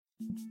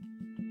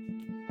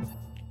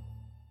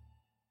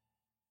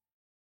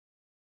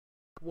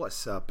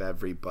What's up,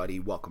 everybody?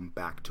 Welcome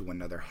back to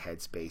another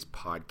Headspace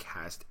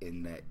podcast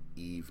in the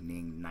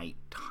evening, night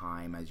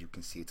time. As you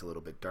can see, it's a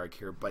little bit dark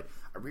here, but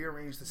I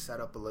rearranged the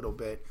setup a little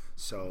bit,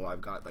 so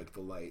I've got like the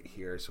light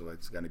here, so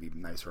it's going to be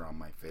nicer on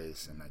my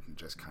face, and I can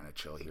just kind of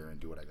chill here and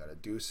do what I got to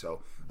do.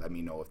 So let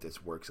me know if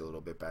this works a little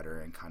bit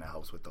better and kind of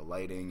helps with the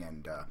lighting,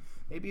 and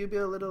maybe it'll be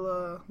a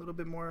little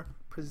bit more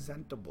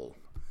presentable.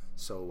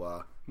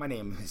 So my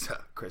name is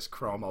Chris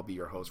Chrome. I'll be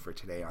your host for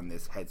today on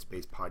this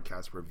Headspace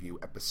Podcast Review,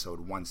 episode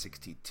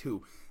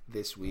 162.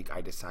 This week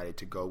I decided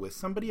to go with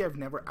somebody I've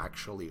never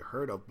actually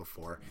heard of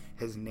before.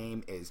 His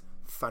name is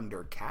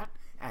Thundercat,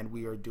 and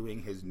we are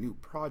doing his new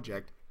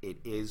project, It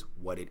Is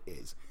What It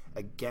Is.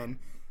 Again,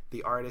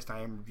 the artist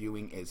I am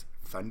reviewing is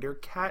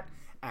Thundercat,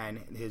 and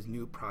his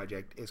new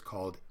project is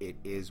called It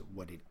Is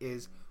What It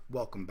Is.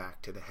 Welcome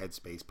back to the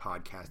Headspace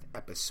Podcast,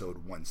 episode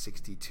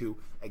 162.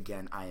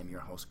 Again, I am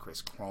your host,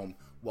 Chris Chrome.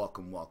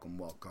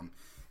 Welcome.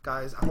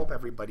 Guys, I hope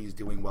everybody's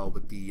doing well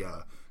with the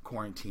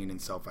quarantine and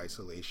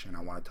self-isolation.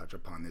 I want to touch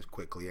upon this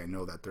quickly. I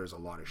know that there's a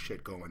lot of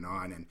shit going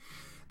on, and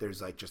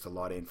there's like just a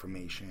lot of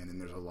information,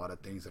 and there's a lot of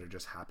things that are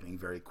just happening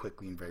very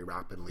quickly and very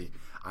rapidly.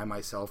 I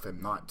myself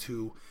am not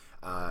too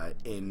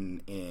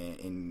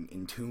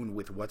in tune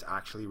with what's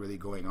actually really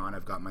going on.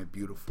 I've got my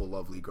beautiful,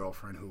 lovely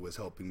girlfriend who was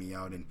helping me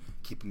out and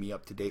keeping me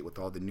up to date with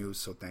all the news,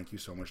 so thank you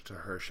so much to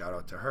her. Shout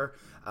out to her.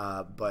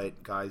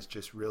 But guys,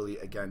 just really,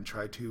 again,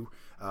 try to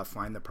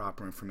find the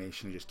proper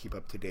information and just keep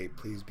up to date.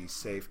 Please be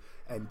safe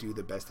and do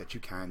the best that you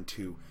can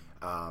to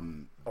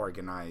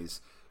organize,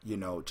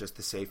 just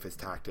the safest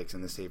tactics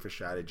and the safest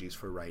strategies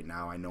for right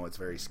now. I know it's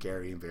very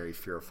scary and very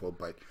fearful,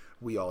 but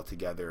we all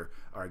together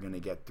are going to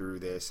get through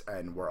this,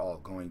 and we're all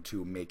going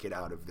to make it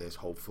out of this,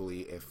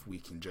 hopefully, if we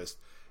can just,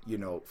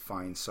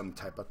 find some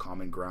type of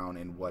common ground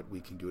in what we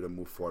can do to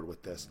move forward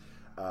with this.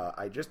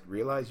 I just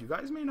realized you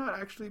guys may not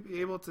actually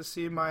be able to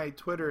see my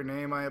Twitter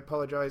name. I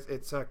apologize.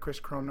 It's Chris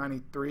Chrome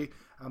 93.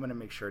 I'm going to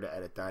make sure to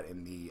edit that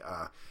in the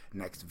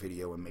next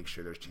video and make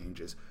sure there's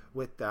changes.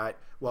 With that,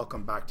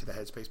 welcome back to the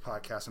Headspace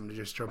Podcast. I'm going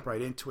to just jump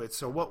right into it.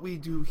 So what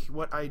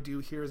I do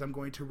here is I'm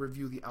going to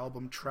review the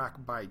album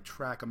track by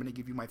track. I'm going to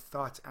give you my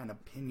thoughts and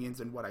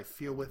opinions and what I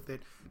feel with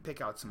it, pick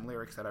out some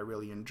lyrics that I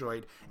really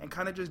enjoyed, and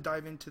kind of just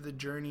dive into the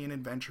journey and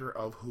adventure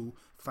of who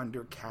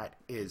Thundercat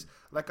is.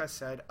 Like I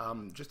said,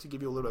 just to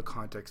give you a little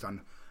context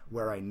on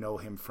where I know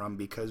him from,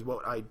 because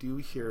what I do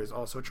here is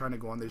also trying to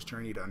go on this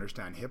journey to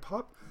understand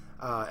hip-hop,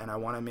 and I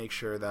want to make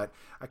sure that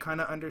I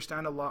kind of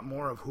understand a lot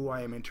more of who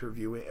I am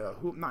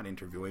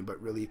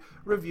but really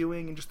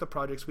reviewing and just the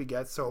projects we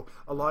get. So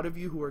a lot of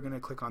you who are going to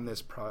click on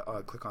this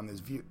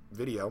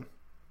video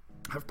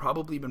have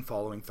probably been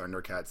following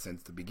Thundercat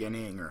since the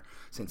beginning, or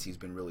since he's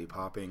been really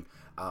popping.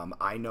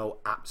 I know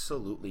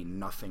absolutely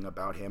nothing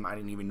about him. I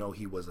didn't even know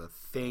he was a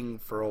thing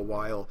for a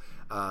while,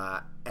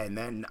 and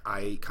then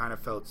I kind of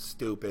felt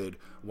stupid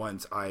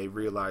once I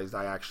realized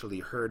I actually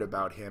heard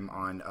about him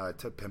on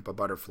To Pimp a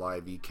Butterfly,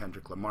 the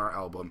Kendrick Lamar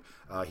album.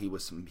 He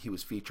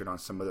was featured on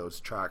some of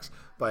those tracks,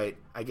 but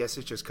I guess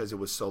it's just because it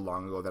was so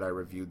long ago that I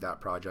reviewed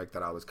that project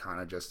that I was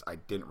kind of just, I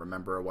didn't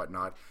remember or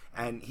whatnot.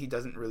 And he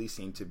doesn't really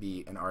seem to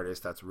be an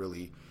artist that's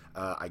really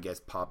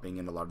popping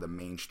in a lot of the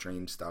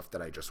mainstream stuff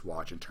that I just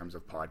watch in terms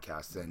of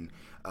podcasts and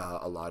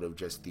a lot of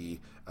just the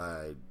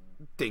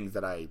things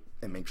that I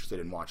am interested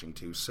in watching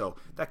too. So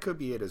that could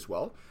be it as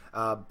well.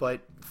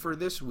 But for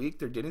this week,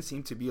 there didn't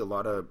seem to be a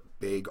lot of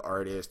big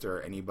artists or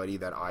anybody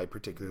that I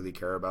particularly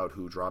care about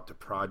who dropped a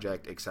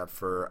project, except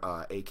for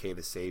AK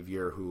the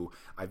Savior, who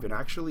I've been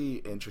actually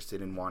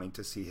interested in wanting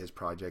to see his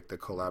project, the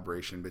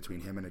collaboration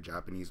between him and a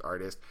Japanese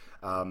artist.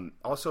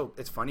 Also,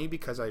 it's funny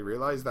because I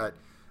realized that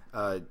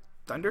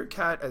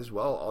Thundercat as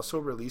well also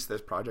released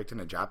this project in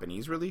a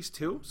Japanese release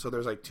too. So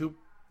there's like two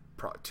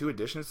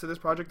additions to this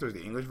project. There's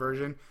the English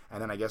version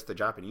and then I guess the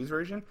Japanese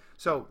version.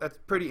 So that's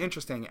pretty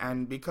interesting.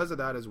 And because of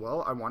that as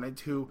well, I wanted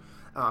to,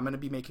 I'm going to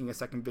be making a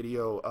second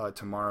video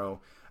tomorrow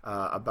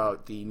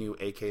about the new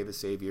AK the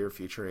Savior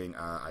featuring,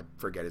 I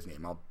forget his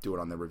name, I'll do it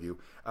on the review,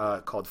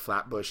 called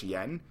Flatbush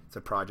Yen. It's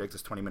a project,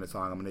 it's 20 minutes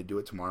long. I'm going to do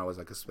it tomorrow as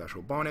like a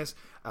special bonus.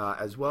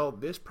 As well,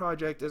 this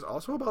project is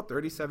also about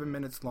 37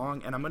 minutes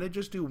long, and I'm going to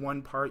just do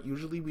one part.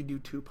 Usually we do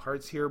two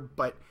parts here,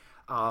 but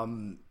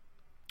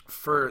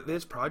for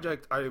this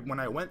project, when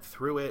I went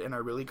through it and I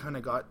really kind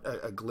of got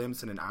a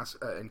glimpse and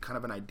kind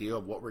of an idea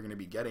of what we're going to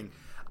be getting,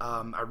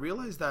 I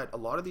realized that a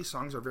lot of these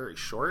songs are very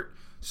short,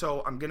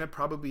 so I'm going to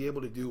probably be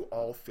able to do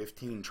all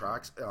 15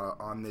 tracks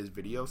on this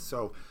video,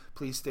 so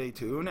please stay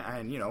tuned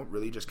and,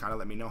 really just kind of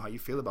let me know how you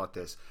feel about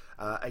this.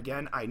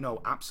 Again, I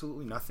know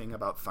absolutely nothing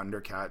about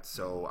Thundercat,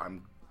 so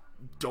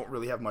don't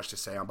really have much to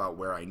say about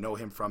where I know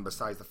him from,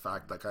 besides the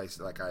fact, like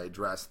I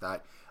addressed,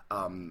 that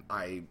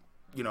I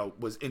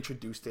was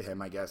introduced to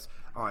him, I guess,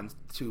 on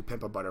To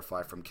Pimp a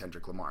Butterfly from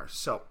Kendrick Lamar.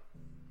 So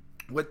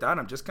with that,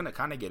 I'm just going to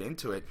kind of get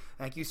into it.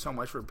 Thank you so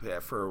much for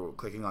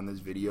clicking on this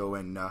video,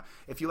 and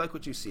if you like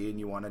what you see and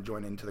you want to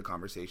join into the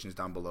conversations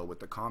down below with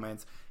the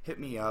comments, hit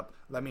me up,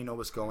 let me know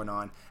what's going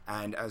on,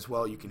 and as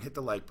well, you can hit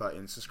the like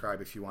button,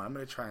 subscribe if you want. I'm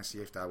going to try and see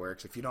if that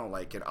works. If you don't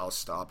like it, I'll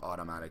stop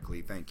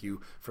automatically. Thank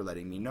you for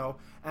letting me know,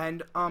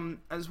 and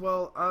as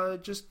well,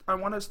 I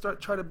want to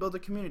try to build a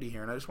community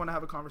here, and I just want to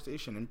have a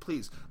conversation, and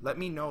please, let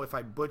me know if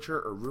I butcher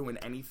or ruin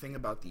anything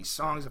about these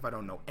songs. If I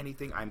don't know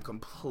anything, I'm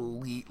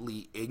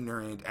completely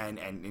ignorant,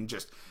 and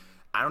just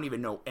I don't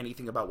even know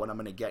anything about what I'm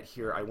going to get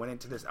here. I went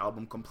into this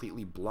album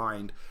completely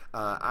blind,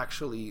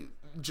 actually,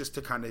 just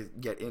to kind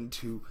of get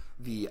into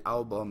the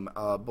album.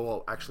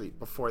 Well, actually,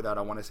 before that,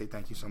 I want to say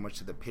thank you so much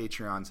to the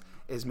Patreons: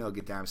 Ismail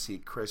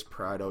Gadamsi, Chris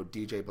Prado,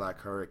 DJ Black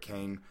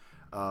Hurricane,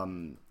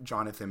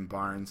 Jonathan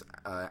Barnes,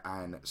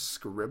 and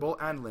Scribble,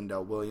 and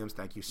Linda Williams.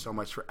 Thank you so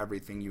much for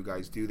everything you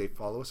guys do. They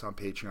follow us on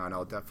Patreon.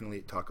 I'll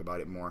definitely talk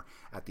about it more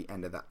at the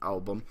end of the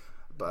album,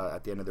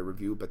 at the end of the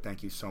review, but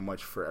thank you so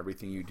much for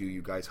everything you do.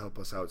 You guys help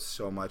us out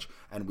so much,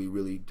 and we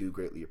really do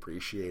greatly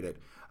appreciate it.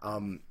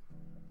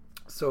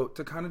 So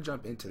to kind of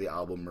jump into the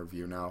album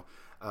review now,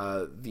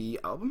 the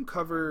album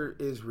cover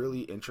is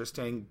really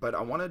interesting, but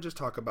I want to just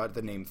talk about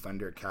the name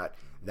Thundercat.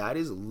 That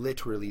is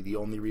literally the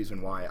only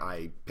reason why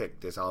I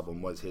picked this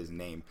album, was his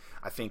name.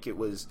 I think it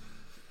was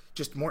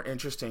just more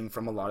interesting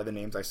from a lot of the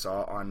names I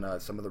saw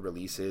on some of the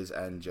releases,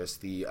 and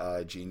just the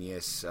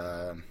Genius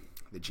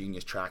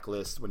track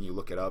list when you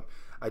look it up.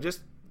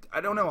 I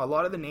don't know, a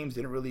lot of the names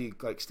didn't really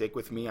like stick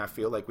with me. I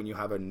feel like when you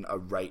have a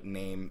right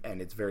name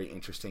and it's very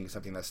interesting,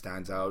 something that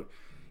stands out,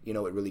 you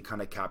know, it really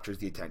kind of captures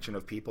the attention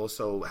of people.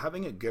 So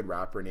having a good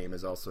rapper name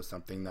is also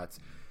something that's,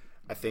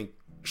 I think,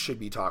 should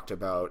be talked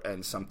about,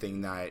 and something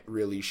that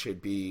really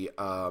should be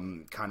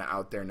kind of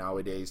out there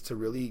nowadays to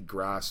really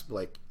grasp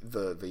like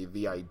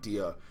the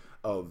idea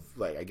of,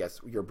 like, I guess,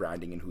 your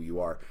branding and who you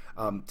are.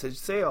 To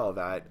say all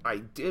that, I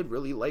did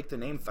really like the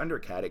name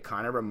Thundercat. It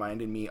kind of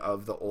reminded me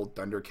of the old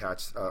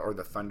Thundercats, or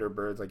the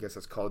Thunderbirds, I guess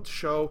it's called,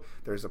 show.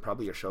 There's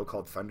probably a show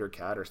called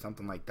Thundercat or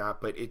something like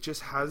that, but it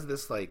just has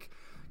this like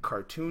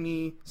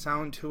cartoony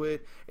sound to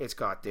it. It's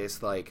got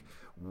this like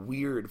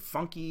weird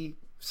funky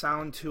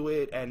sound to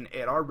it, and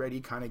it already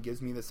kind of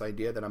gives me this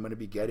idea that I'm going to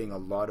be getting a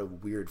lot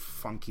of weird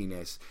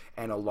funkiness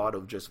and a lot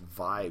of just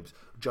vibes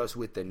just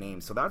with the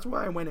name. So that's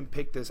why I went and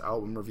picked this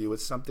album review.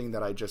 It's something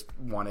that I just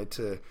wanted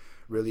to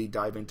really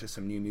dive into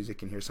some new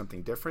music and hear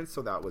something different,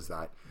 so that was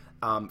that.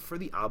 For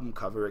the album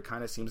cover, it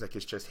kind of seems like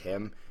it's just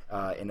him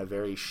in a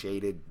very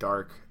shaded,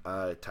 dark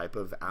type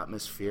of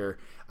atmosphere.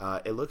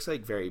 It looks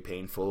like very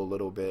painful, a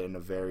little bit in a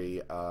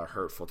very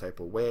hurtful type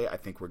of way. I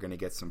think we're going to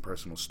get some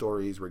personal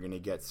stories. We're going to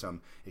get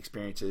some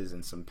experiences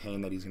and some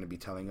pain that he's going to be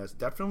telling us.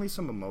 Definitely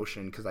some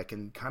emotion, because I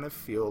can kind of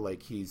feel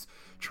like he's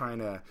trying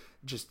to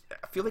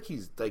I feel like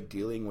he's like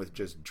dealing with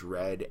just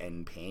dread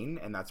and pain,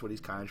 and that's what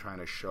he's kind of trying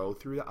to show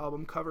through the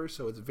album cover.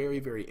 So it's very,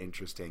 very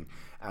interesting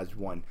as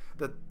one.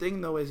 The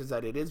thing though is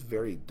that it is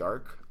very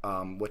dark,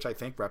 which I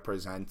think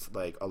represents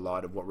like a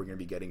lot of what we're going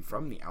to be getting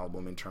from the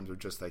album in terms of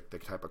just like the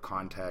type of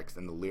context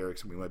and the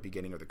lyrics we might be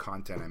getting, or the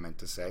content I meant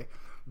to say.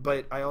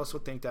 But I also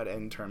think that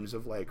in terms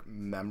of like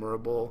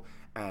memorable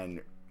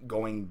and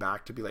going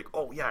back to be like,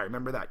 oh yeah, I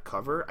remember that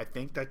cover, I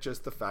think that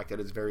just the fact that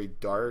it's very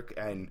dark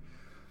and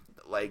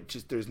like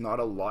just there's not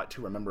a lot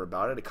to remember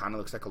about it. It kind of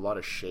looks like a lot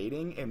of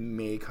shading. It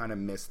may kind of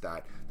miss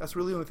that. That's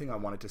really the only thing I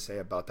wanted to say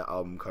about the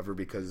album cover,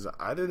 because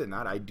other than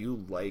that, I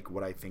do like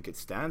what I think it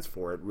stands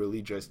for. It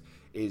really just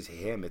is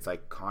him. It's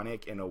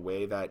iconic in a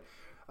way that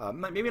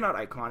maybe not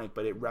iconic,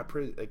 but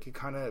it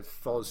kind of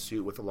follows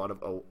suit with a lot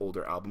of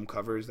older album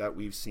covers that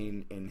we've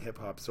seen in hip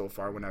hop so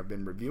far when I've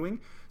been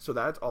reviewing. So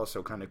that's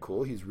also kind of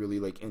cool. He's really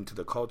like into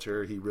the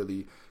culture. He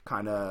really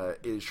kind of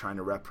is trying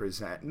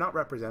to not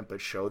represent,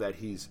 but show that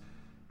he's,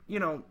 you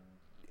know,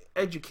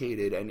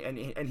 educated,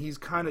 and he's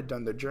kind of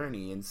done the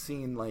journey and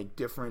seen like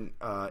different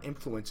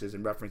influences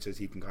and references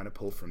he can kind of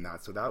pull from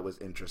that. So that was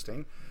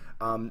interesting.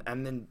 And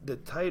then the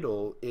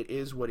title, It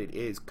Is What It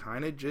Is,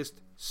 kind of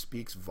just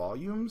speaks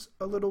volumes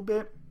a little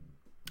bit.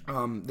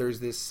 There's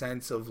this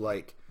sense of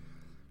like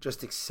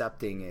just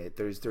accepting it.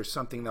 There's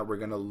something that we're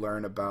going to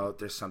learn about.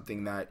 There's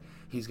something that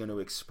he's going to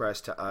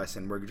express to us,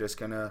 and we're just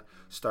going to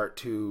start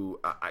to,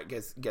 I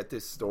guess, get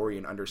this story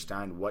and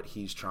understand what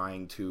he's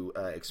trying to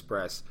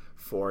express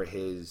for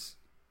his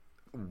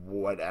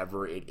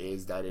whatever it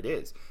is that it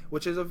is,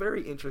 which is a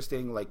very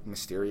interesting, like,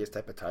 mysterious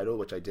type of title,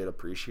 which I did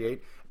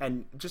appreciate.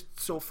 And just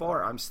so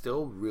far, I'm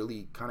still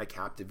really kind of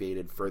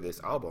captivated for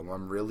this album.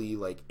 I'm really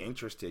like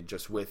interested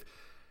just with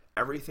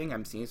everything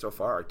I'm seeing so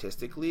far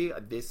artistically.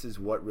 This is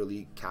what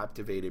really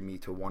captivated me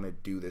to want to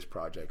do this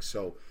project.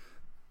 So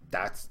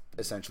that's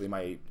essentially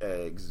my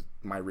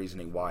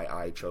reasoning why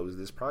I chose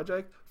this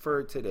project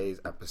for today's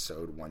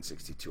episode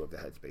 162 of the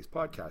Headspace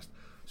podcast.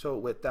 So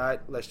with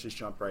that, let's just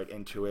jump right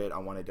into it. I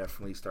want to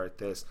definitely start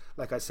this.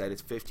 Like I said,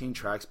 it's 15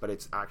 tracks, but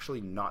it's actually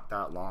not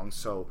that long.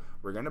 So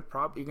you're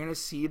gonna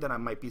see that I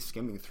might be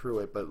skimming through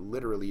it, but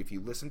literally, if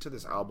you listen to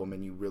this album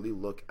and you really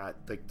look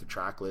at the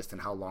track list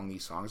and how long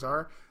these songs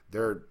are,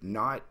 they're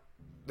not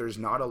there's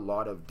not a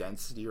lot of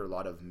density or a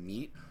lot of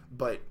meat,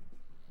 but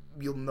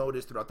you'll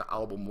notice throughout the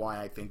album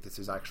why I think this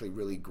is actually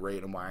really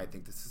great and why I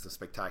think this is a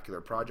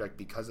spectacular project,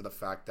 because of the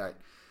fact that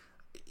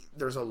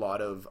there's a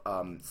lot of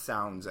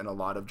sounds and a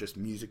lot of just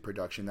music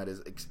production that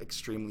is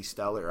extremely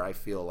stellar, I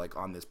feel like,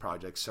 on this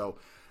project. So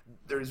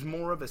there's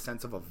more of a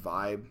sense of a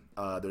vibe.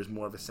 There's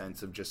more of a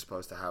sense of just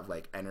supposed to have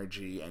like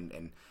energy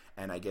and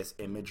I guess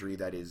imagery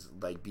that is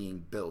like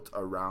being built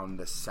around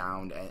the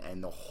sound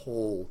and the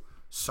whole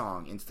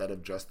song instead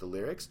of just the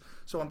lyrics.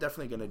 So I'm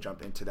definitely going to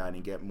jump into that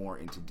and get more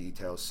into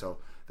details. So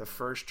the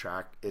first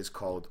track is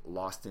called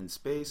Lost in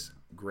Space,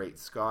 Great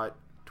Scott,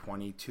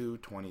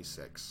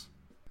 2226.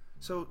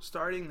 So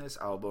starting this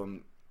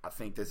album, I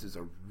think this is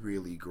a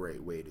really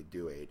great way to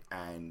do it,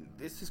 and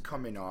this is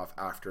coming off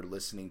after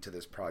listening to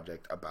this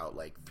project about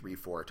like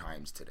 3-4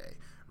 times today.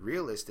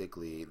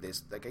 Realistically,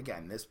 this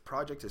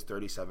project is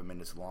 37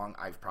 minutes long.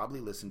 I've probably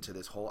listened to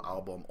this whole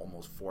album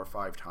almost 4 or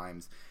 5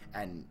 times,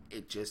 and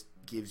it just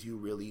gives you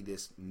really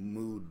this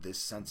mood, this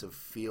sense of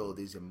feel,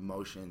 these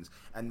emotions.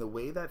 And the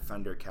way that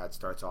Thundercat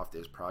starts off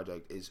this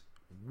project is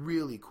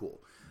really cool.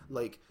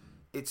 Like,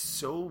 it's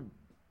so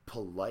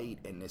polite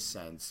in a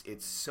sense.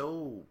 It's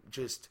so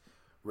just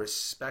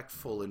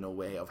respectful in a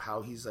way of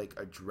how he's like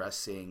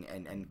addressing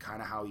and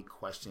kind of how he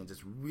questions.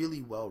 It's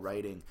really well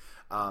writing.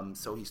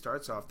 So he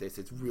starts off this,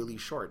 it's really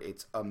short.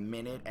 It's 1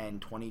 minute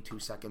and 22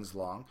 seconds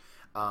long.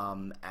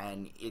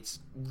 And it's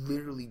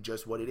literally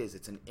just what it is.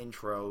 It's an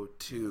intro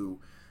to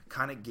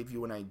kind of give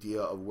you an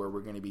idea of where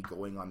we're going to be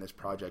going on this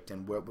project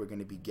and what we're going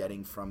to be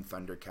getting from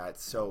Thundercat.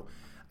 So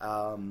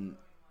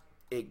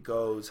it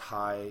goes,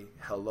 hi,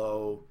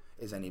 hello,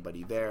 is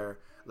anybody there?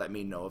 Let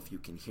me know if you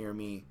can hear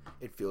me.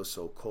 It feels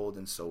so cold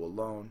and so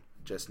alone.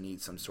 Just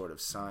need some sort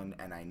of sun.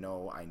 And I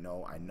know.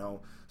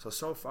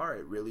 So far,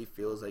 it really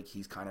feels like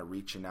he's kind of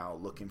reaching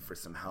out, looking for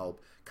some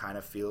help. Kind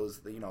of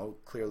feels,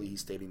 clearly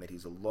he's stating that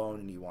he's alone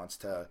and he wants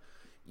to,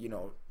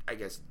 I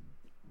guess,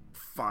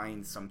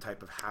 find some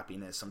type of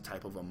happiness, some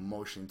type of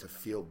emotion to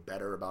feel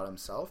better about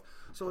himself.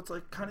 So it's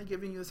like kind of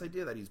giving you this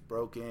idea that he's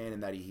broken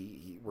and that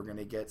we're going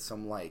to get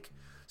some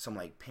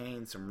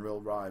pain, some real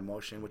raw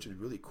emotion, which is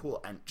really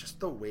cool. And just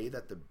the way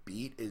that the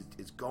beat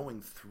is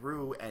going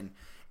through, and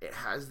it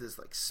has this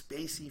like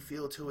spacey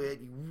feel to it.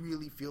 You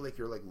really feel like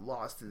you're like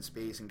lost in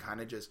space and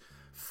kind of just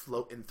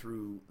floating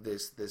through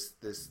this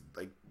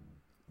like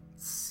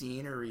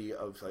scenery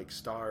of like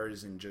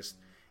stars and just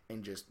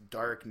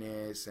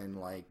darkness,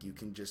 and like you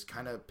can just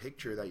kind of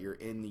picture that you're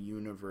in the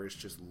universe,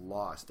 just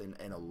lost and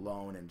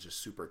alone and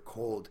just super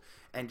cold.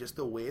 And just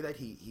the way that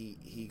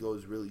he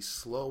goes really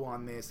slow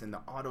on this, and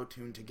the auto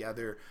tune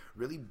together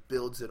really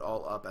builds it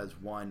all up as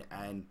one.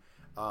 And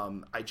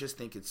I just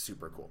think it's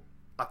super cool.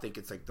 I think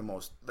it's like the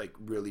most like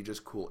really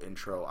just cool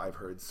intro I've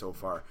heard so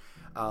far.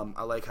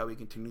 I like how he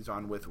continues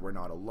on with, we're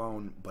not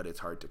alone, but it's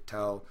hard to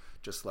tell.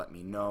 Just let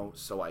me know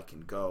so I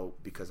can go,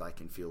 because I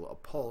can feel a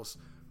pulse.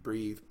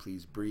 Breathe,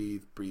 please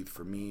breathe. Breathe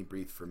for me,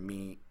 breathe for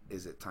me.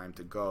 Is it time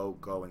to go?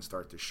 Go and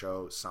start the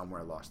show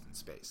somewhere lost in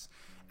space.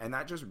 And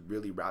that just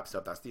really wraps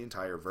up. That's the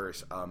entire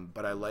verse.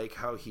 But I like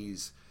how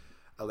he's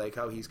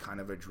kind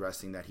of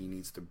addressing that he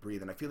needs to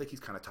breathe. And I feel like he's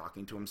kind of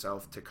talking to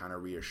himself to kind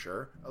of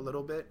reassure a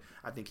little bit.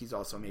 I think he's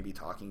also maybe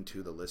talking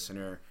to the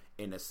listener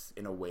in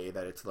a way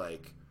that it's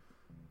like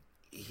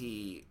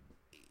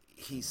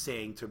he's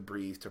saying to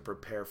breathe, to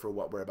prepare for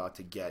what we're about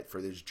to get,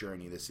 for this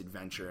journey, this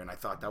adventure. And I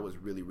thought that was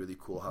really, really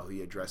cool how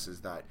he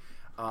addresses that.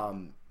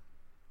 And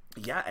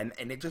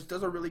it just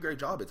does a really great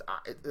job.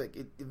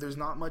 There's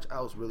not much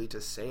else really to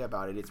say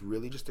about it. It's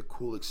really just a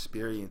cool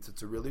experience.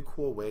 It's a really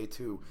cool way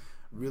to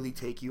really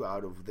take you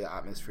out of the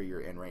atmosphere you're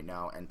in right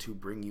now and to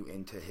bring you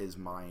into his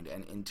mind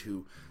and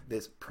into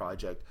this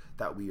project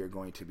that we are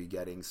going to be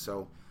getting.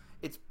 So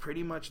it's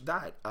pretty much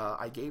that.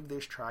 I gave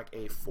this track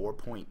a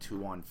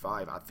 4.2 on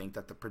 5. I think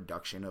that the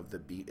production of the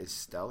beat is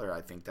stellar. I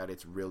think that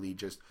it's really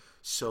just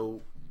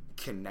so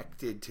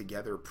connected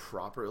together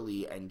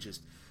properly, and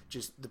just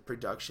the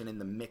production and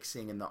the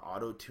mixing and the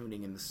auto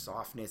tuning and the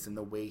softness and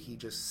the way he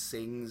just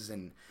sings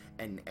and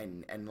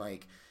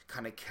like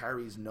kind of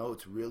carries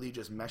notes really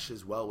just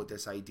meshes well with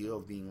this idea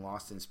of being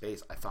lost in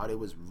space. I thought it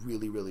was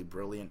really, really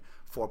brilliant.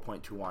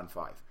 4.2 on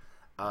 5.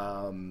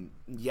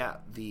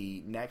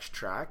 The next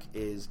track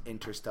is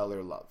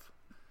Interstellar Love.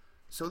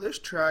 So this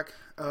track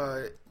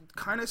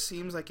kind of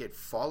seems like it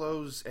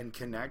follows and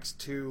connects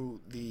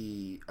to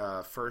the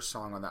first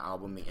song on the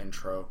album, the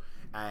intro,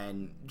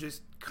 and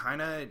just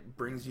kind of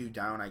brings you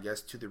down, I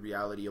guess, to the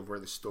reality of where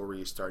the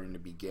story is starting to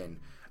begin.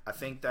 I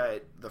think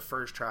that the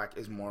first track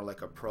is more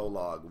like a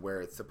prologue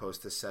where it's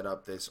supposed to set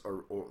up this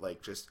or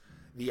like just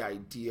the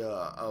idea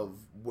of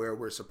where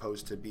we're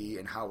supposed to be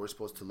and how we're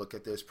supposed to look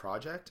at this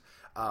project,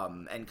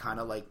 and kind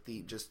of like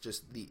the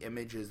just the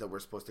images that we're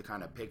supposed to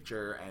kind of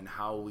picture and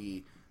how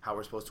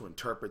we're supposed to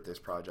interpret this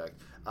project.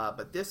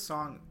 But this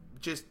song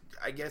just,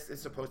 I guess, is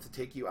supposed to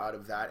take you out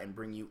of that and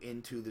bring you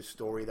into the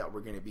story that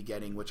we're going to be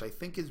getting, which I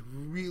think is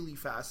really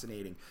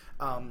fascinating.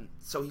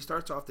 So he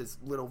starts off this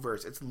little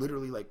verse. It's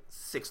literally like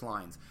 6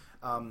 lines.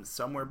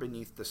 somewhere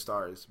beneath the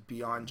stars,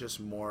 beyond just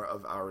more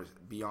of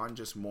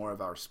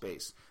our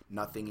space.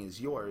 Nothing is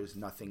yours,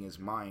 nothing is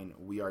mine.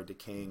 We are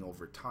decaying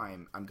over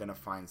time. I'm gonna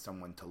find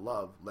someone to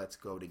love. Let's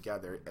go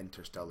together.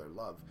 Interstellar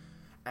love.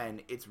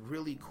 And it's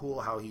really cool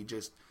how he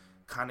just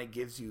kind of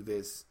gives you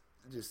this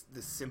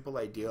simple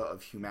idea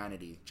of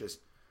humanity. Just,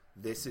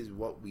 this is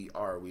what we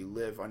are. We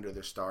live under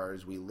the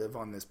stars. We live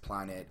on this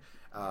planet.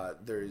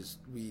 There's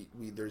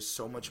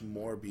so much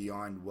more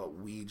beyond what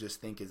we just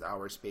think is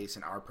our space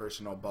and our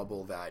personal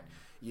bubble, that,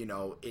 you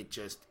know, it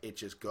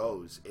just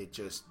goes. It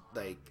just,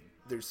 like,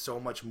 there's so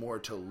much more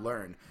to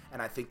learn.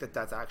 And I think that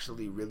that's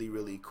actually really,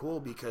 really cool,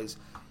 because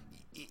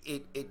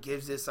it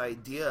gives this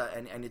idea,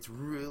 and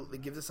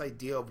it gives this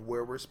idea of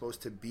where we're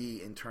supposed to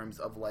be in terms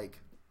of, like,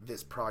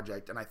 this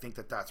project. And I think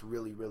that that's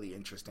really, really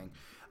interesting.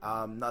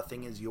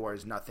 Nothing is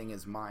yours, nothing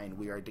is mine.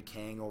 We are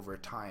decaying over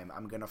time.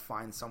 I'm gonna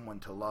find someone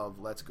to love.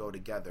 Let's go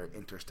together.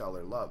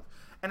 Interstellar love.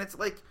 And it's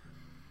like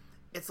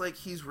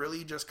he's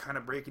really just kind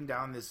of breaking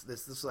down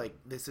this like,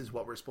 this is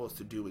what we're supposed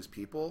to do as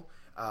people.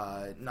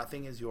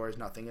 Nothing is yours,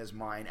 nothing is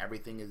mine.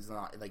 Everything is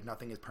not, like,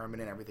 nothing is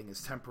permanent, everything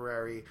is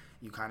temporary.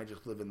 You kind of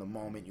just live in the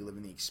moment, you live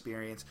in the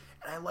experience.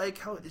 And I like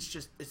how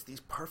it's these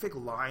perfect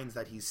lines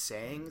that he's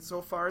saying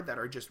so far that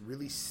are just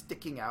really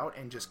sticking out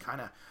and just kind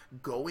of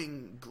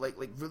going, like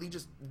really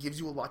just gives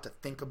you a lot to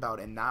think about.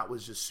 And that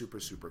was just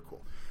super, super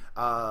cool.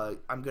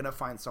 I'm gonna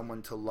find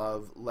someone to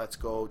love. Let's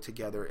go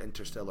together.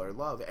 Interstellar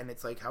love. And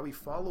it's like how he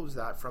follows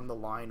that from the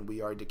line,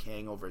 we are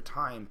decaying over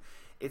time.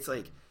 It's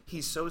like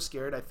he's so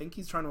scared. I think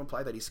he's trying to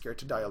imply that he's scared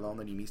to die alone,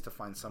 that he needs to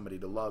find somebody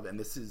to love. And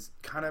this is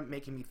kind of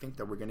making me think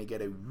that we're going to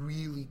get a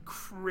really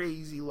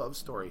crazy love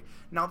story.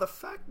 Now, the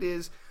fact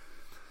is,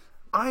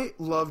 I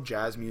love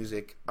jazz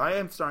music. I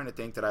am starting to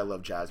think that I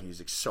love jazz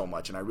music so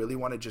much, and I really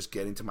want to just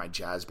get into my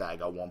jazz bag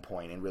at one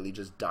point and really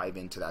just dive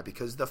into that,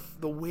 because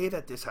the way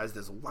that this has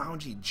this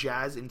loungy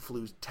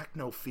jazz-influenced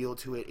techno feel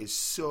to it is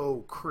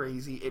so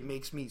crazy. It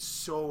makes me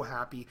so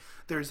happy.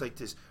 There's like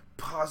this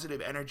positive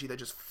energy that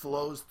just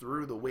flows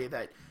through the way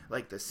that,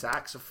 like, the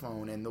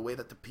saxophone and the way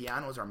that the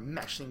pianos are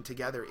meshing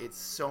together. It's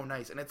so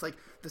nice. And it's like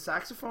the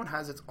saxophone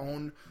has its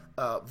own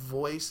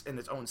voice and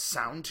its own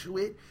sound to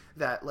it,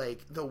 that,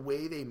 like, the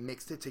way they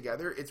mixed it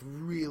together, it's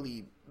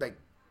really, like,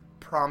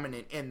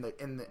 prominent in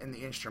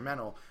the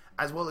instrumental,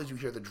 as well as you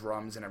hear the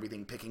drums and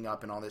everything picking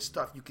up and all this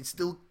stuff. You can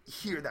still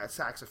hear that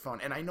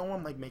saxophone. And I know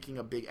I'm, like, making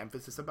a big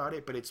emphasis about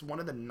it, but it's one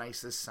of the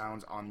nicest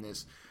sounds on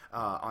this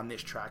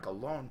track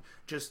alone.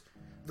 Just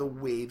the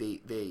way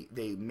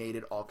they made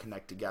it all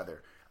connect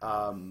together.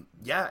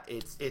 Yeah,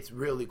 it's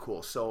really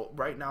cool. So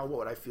right now,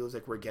 what I feel is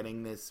like we're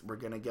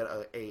gonna get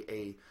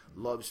a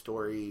love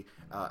story,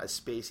 a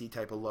spacey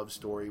type of love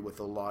story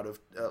with a lot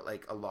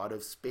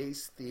of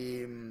space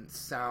theme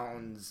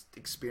sounds,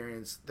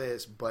 experience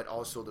this, but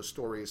also the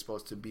story is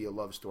supposed to be a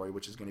love story,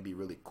 which is going to be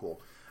really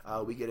cool.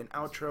 We get an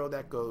outro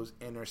that goes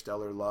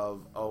interstellar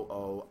love,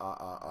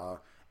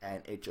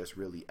 and it just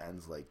really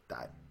ends like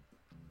that.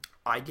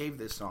 I gave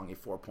this song a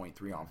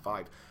 4.3 on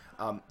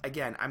 5.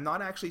 Again, I'm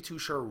not actually too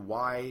sure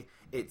why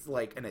it's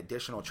like an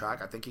additional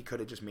track. I think he could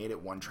have just made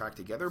it one track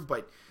together,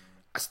 but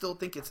I still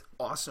think it's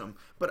awesome.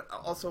 But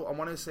also, I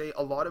want to say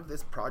a lot of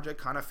this project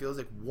kind of feels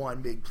like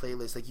one big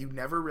playlist. Like, you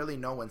never really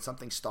know when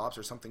something stops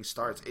or something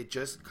starts. It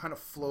just kind of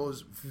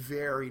flows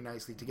very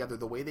nicely together.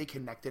 The way they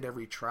connected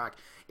every track,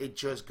 it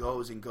just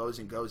goes and goes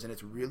and goes, and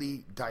it's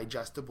really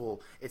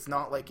digestible. It's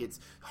not like it's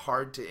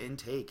hard to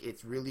intake.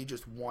 It's really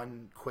just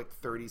one quick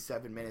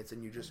 37 minutes,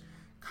 and you just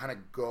kind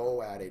of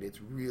go at it. It's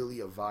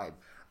really a vibe.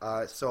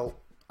 So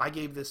I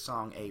gave this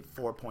song a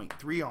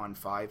 4.3 on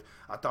 5.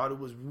 I thought it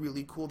was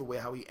really cool the way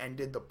how he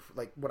ended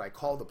what I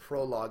call the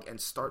prologue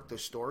and start the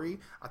story.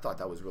 I thought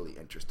that was really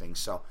interesting.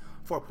 So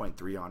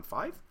 4.3 on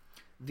 5.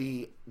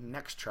 The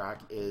next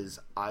track is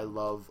I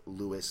Love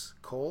Louis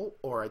Cole,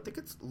 or I think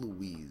it's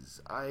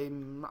Louise. I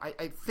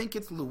think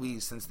it's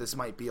Louise, since this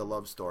might be a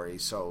love story.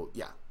 So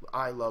yeah,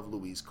 I Love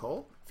Louise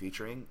Cole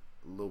featuring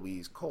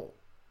Louise Cole.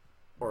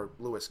 Or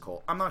Louis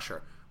Cole. I'm not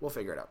sure. We'll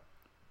figure it out.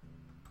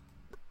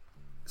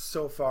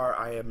 So far,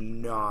 I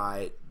am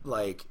not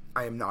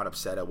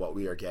upset at what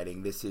we are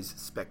getting. This is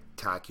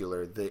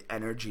spectacular. The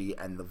energy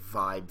and the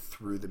vibe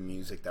through the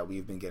music that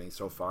we've been getting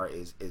so far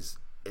is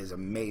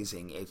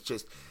amazing. It's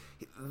just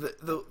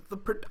the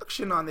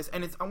production on this,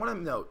 and I want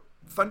to note,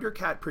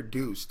 Thundercat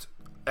produced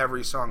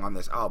every song on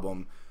this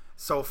album.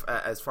 So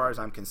as far as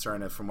I'm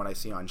concerned, from what I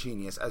see on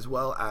Genius, as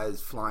well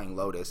as Flying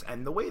Lotus,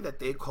 and the way that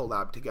they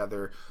collab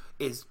together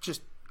is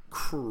just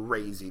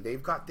crazy.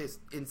 They've got this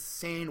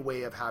insane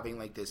way of having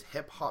like this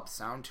hip hop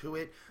sound to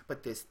it,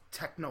 but this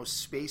techno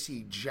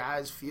spacey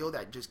jazz feel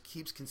that just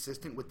keeps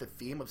consistent with the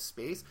theme of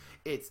space.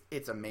 It's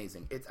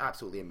amazing. It's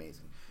absolutely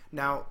amazing.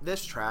 Now,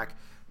 this track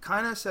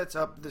kind of sets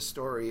up the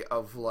story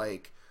of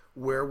like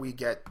where we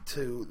get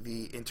to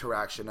the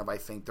interaction of, I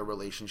think, the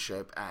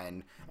relationship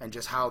and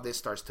just how this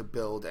starts to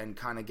build, and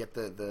kind of get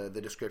the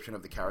description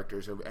of the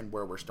characters and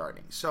where we're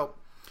starting. So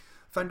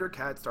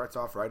Thundercat starts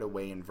off right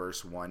away in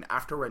verse 1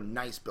 after a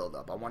nice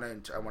build-up. I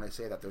want to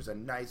say that there's a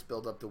nice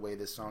build-up the way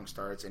this song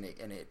starts, and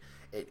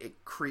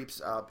it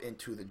creeps up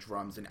into the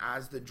drums, and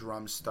as the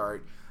drums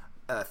start,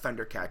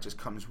 Thundercat just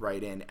comes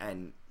right in,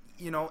 and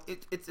you know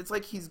it's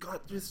like he's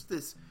got just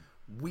this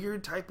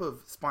weird type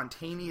of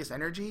spontaneous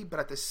energy, but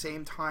at the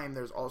same time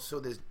there's also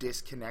this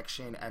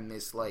disconnection and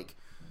this, like,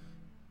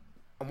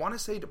 I want to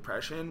say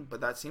depression, but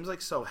that seems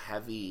like so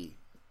heavy.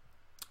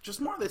 Just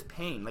more of this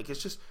pain. Like,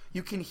 it's just,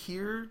 you can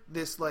hear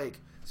this, like,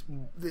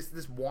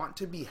 this want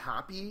to be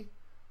happy,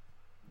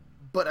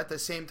 but at the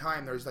same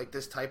time, there's, like,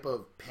 this type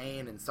of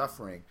pain and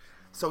suffering.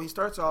 So he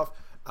starts off,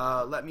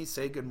 let me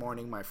say good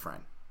morning, my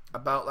friend.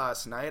 About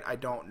last night, I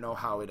don't know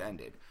how it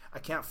ended. I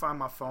can't find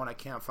my phone, I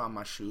can't find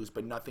my shoes,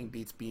 but nothing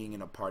beats being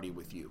in a party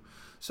with you.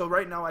 So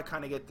right now, I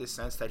kind of get this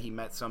sense that he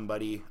met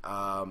somebody.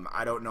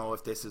 I don't know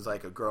if this is,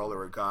 like, a girl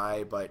or a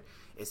guy, but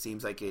it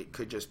seems like it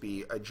could just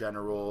be a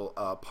general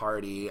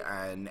party,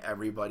 and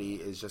everybody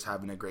is just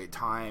having a great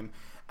time.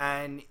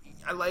 And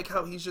I like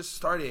how he's just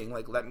starting,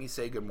 like, let me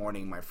say good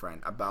morning, my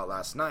friend. About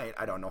last night,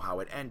 I don't know how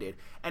it ended.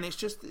 And it's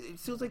just, it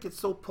feels like it's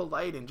so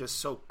polite and just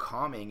so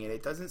calming, and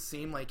it doesn't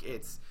seem like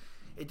it's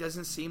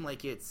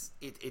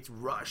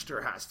rushed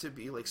or has to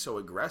be, like, so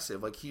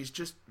aggressive. Like, he's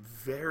just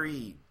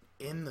very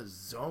in the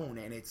zone,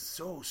 and it's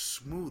so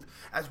smooth,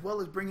 as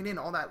well as bringing in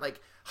all that,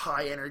 like,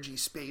 high energy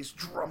space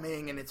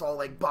drumming, and it's all,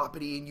 like,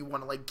 boppity, and you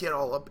want to, like, get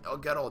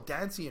all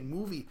dancey and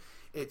movie.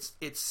 It's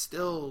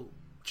still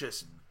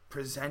just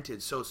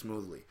presented so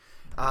smoothly.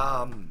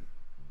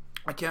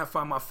 I can't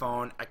find my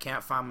phone, I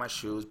can't find my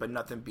shoes, but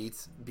nothing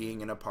beats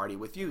being in a party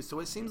with you. So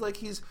it seems like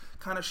he's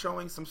kind of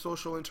showing some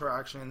social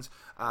interactions,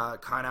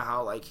 kind of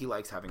how, like, he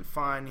likes having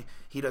fun.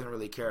 He doesn't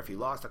really care if he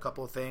lost a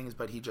couple of things,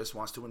 but he just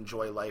wants to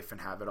enjoy life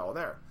and have it all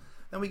there.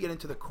 Then we get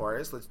into the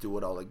chorus, let's do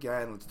it all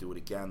again, let's do it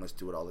again, let's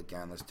do it all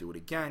again, let's do it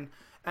again.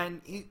 And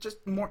he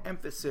just more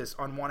emphasis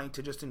on wanting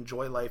to just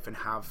enjoy life and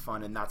have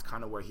fun, and that's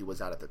kind of where he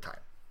was at the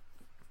time.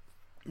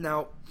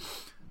 Now,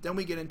 then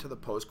we get into the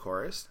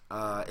post-chorus.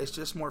 It's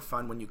just more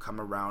fun when you come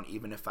around,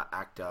 even if I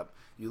act up.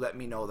 You let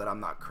me know that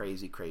I'm not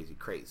crazy, crazy,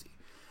 crazy.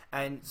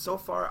 And so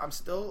far, I'm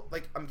still,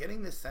 like, I'm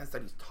getting this sense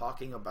that he's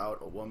talking about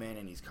a woman,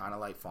 and he's kind of,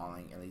 like,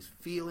 falling, and he's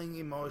feeling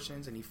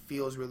emotions, and he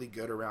feels really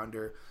good around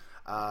her.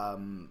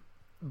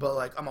 But,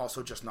 like, I'm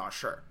also just not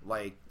sure.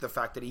 Like, the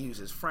fact that he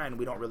uses friend,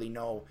 we don't really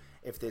know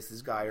if this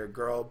is guy or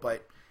girl.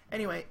 But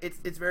anyway,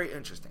 it's very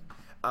interesting.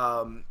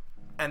 And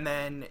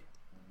then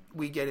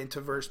we get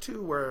into verse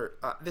 2 where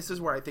this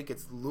is where I think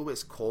it's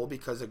Lewis Cole,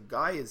 because a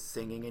guy is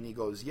singing and he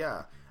goes,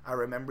 yeah, I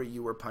remember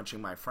you were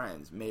punching my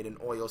friends, made an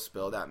oil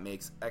spill that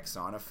makes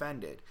Exxon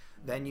offended.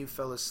 Then you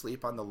fell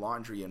asleep on the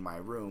laundry in my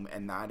room,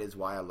 and that is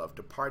why I love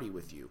to party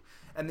with you.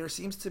 And there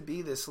seems to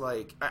be this,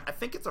 like, I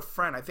think it's a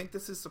friend. I think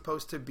this is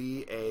supposed to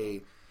be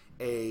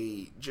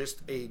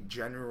just a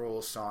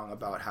general song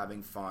about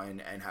having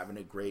fun and having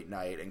a great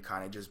night and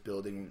kind of just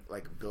building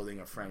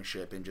a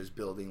friendship and just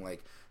building,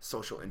 like,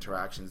 social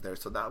interactions there.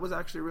 So that was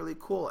actually really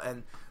cool.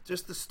 And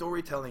just the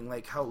storytelling,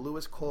 like how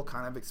Lewis Cole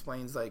kind of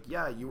explains, like,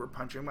 yeah, you were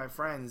punching my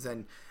friends,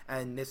 and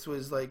this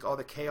was, like, all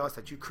the chaos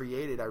that you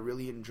created. I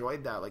really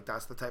enjoyed that. Like,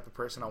 that's the type of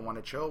person I want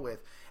to chill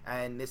with,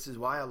 and this is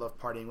why I love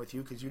partying with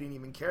you, because you didn't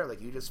even care. Like,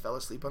 you just fell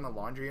asleep on the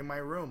laundry in my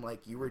room.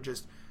 Like, you were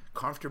just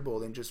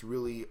comfortable and just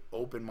really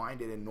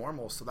open-minded and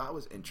normal. So that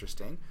was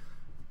interesting.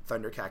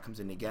 Thundercat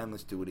comes in again,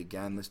 let's do it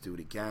again, let's do it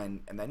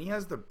again. And then he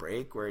has the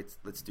break where it's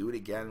let's do it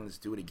again, let's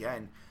do it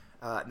again.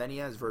 Then he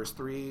has verse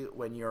 3,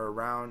 when you're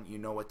around, you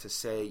know what to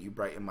say, you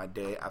brighten my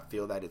day, I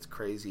feel that it's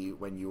crazy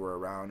when you were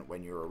around,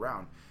 when you're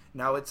around.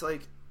 Now it's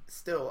like,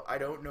 still, I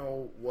don't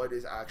know what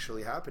is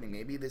actually happening.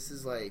 Maybe this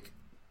is like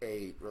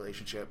a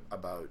relationship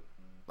about,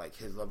 like,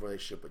 his love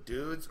relationship with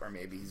dudes, or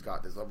maybe he's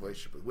got this love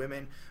relationship with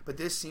women, but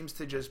this seems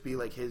to just be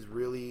like his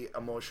really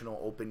emotional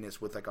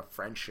openness with, like, a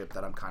friendship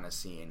that I'm kind of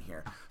seeing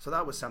here. So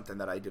that was something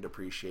that I did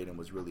appreciate and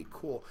was really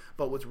cool.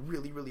 But what's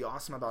really, really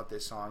awesome about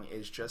this song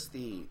is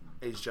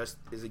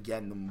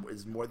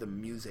more the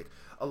music.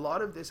 A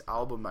lot of this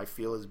album, I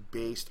feel, is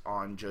based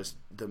on just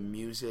the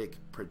music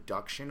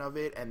production of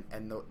it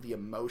and the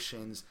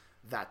emotions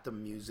that the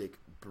music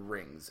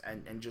brings,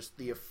 and just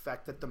the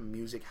effect that the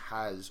music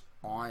has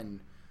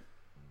on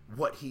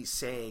what he's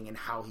saying and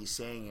how he's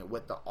saying it,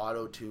 with the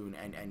auto-tune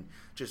and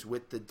just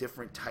with the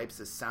different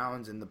types of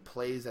sounds and the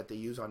plays that they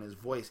use on his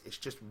voice. It's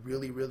just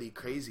really, really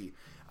crazy.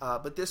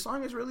 But this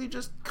song is really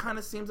just kind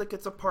of seems like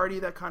it's a party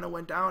that kind of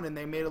went down and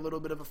they made a little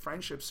bit of a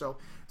friendship. So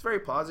it's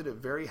very positive,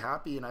 very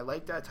happy, and I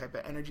like that type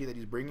of energy that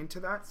he's bringing to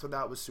that. So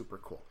that was super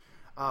cool.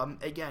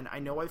 Again, I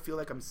know I feel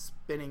like I'm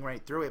spinning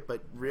right through it,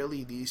 but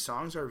really these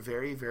songs are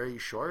very, very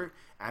short,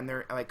 and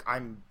they're like,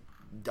 I'm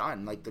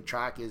done. Like, the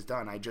track is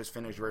done. I just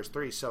finished verse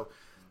 3. So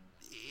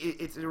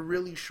it's a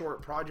really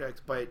short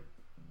project, but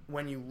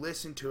when you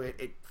listen to it,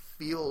 it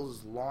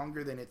feels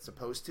longer than it's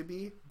supposed to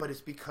be, but it's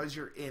because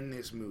you're in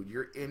this mood.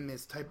 You're in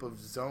this type of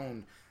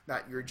zone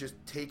that you're just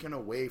taken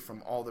away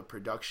from all the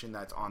production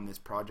that's on this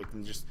project,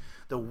 and just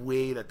the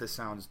way that the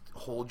sounds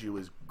hold you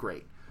is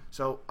great.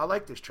 So I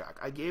like this track.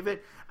 I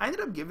ended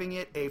up giving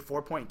it a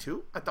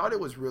 4.2. I thought it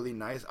was really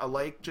nice. I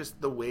like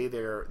just the way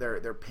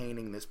they're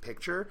painting this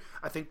picture.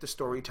 I think the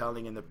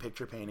storytelling and the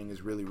picture painting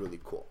is really, really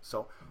cool.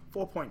 So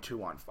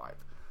 4.2 on 5.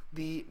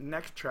 The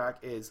next track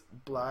is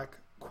Black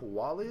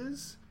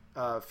Koalas,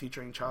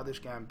 featuring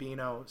Childish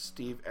Gambino,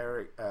 Steve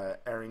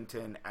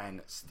Arrington,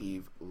 and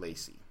Steve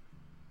Lacy.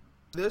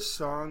 This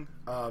song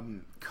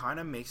kind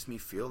of makes me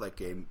feel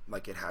like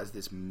it has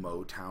this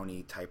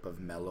Motowny type of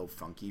mellow,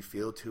 funky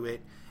feel to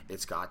it.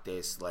 It's got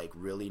this like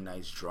really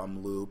nice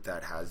drum loop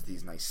that has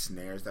these nice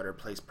snares that are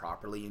placed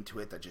properly into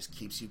it that just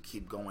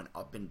keep going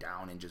up and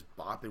down and just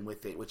bopping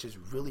with it, which is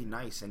really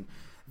nice. And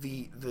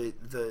the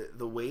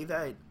way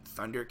that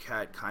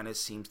Thundercat kind of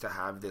seems to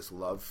have this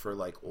love for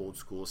like old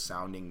school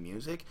sounding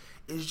music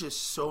is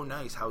just so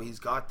nice. How he's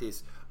got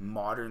this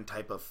modern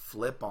type of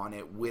flip on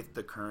it with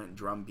the current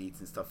drum beats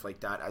and stuff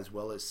like that, as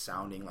well as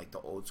sounding like the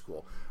old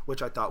school,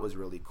 which I thought was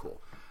really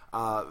cool.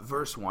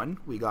 Verse 1,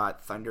 we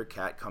got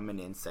Thundercat coming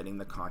in, setting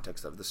the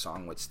context of the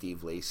song with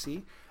Steve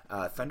Lacy.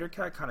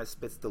 Thundercat kind of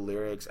spits the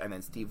lyrics, and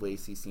then Steve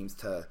Lacy seems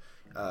to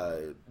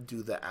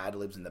do the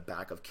ad-libs in the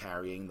back of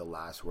carrying the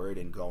last word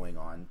and going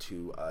on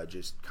to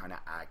just kind of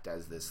act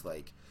as this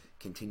like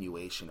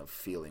continuation of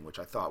feeling, which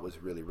I thought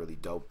was really, really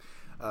dope.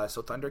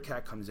 So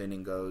Thundercat comes in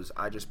and goes,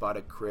 I just bought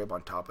a crib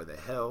on top of the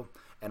hill,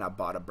 and I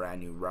bought a brand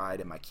new ride.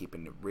 Am I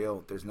keeping it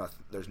real? There's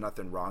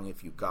nothing wrong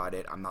if you got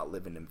it. I'm not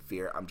living in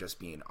fear. I'm just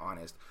being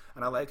honest.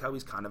 And I like how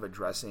he's kind of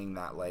addressing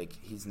that, like,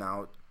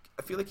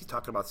 I feel like he's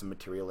talking about some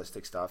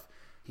materialistic stuff.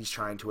 He's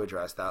trying to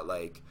address that,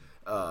 like,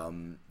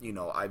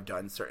 I've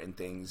done certain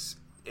things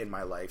in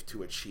my life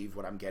to achieve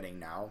what I'm getting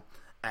now.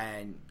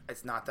 And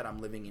it's not that I'm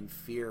living in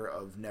fear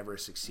of never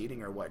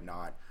succeeding or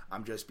whatnot.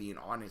 I'm just being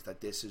honest that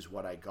this is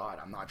what I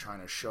got. I'm not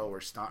trying to show or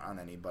stunt on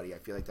anybody. I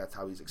feel like that's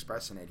how he's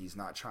expressing it. He's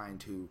not trying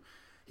to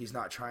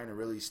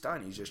really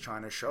stunt. He's just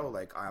trying to show,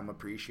 like, I'm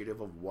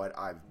appreciative of what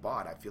I've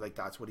bought. I feel like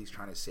that's what he's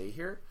trying to say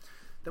here.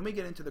 Then we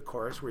get into the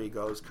chorus where he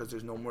goes, because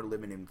there's no more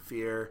living in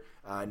fear.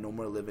 No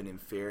more living in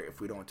fear.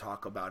 If we don't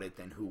talk about it,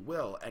 then who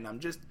will? And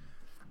I'm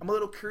a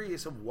little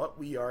curious of what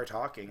we are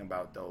talking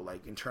about, though,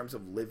 like in terms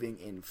of living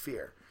in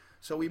fear.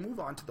 So we move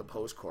on to the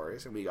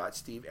post-chorus, and we got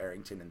Steve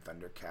Arrington and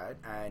Thundercat,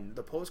 and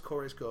the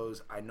post-chorus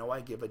goes, I know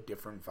I give a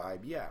different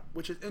vibe, yeah,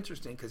 which is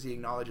interesting because he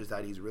acknowledges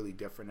that he's really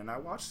different, and I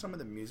watched some of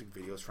the music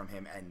videos from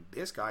him, and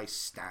this guy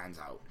stands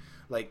out,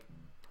 like,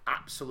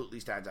 absolutely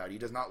stands out. He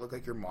does not look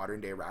like your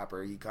modern-day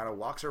rapper. He kind of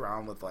walks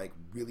around with, like,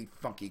 really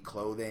funky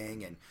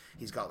clothing, and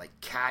he's got, like,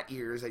 cat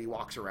ears that he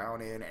walks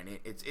around in, and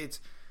it's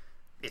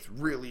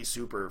really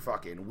super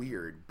fucking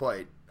weird,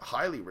 but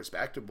highly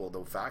respectable,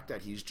 the fact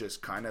that he's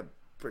just kind of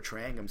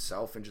portraying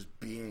himself and just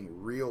being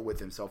real with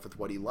himself with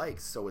what he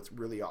likes. So it's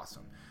really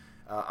awesome.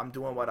 I'm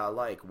doing what I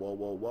like. Whoa,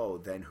 whoa, whoa.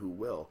 Then who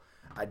will?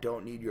 I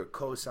don't need your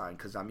cosign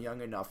because I'm young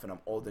enough and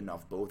I'm old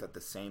enough both at the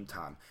same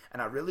time.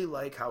 And I really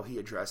like how he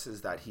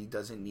addresses that he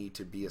doesn't need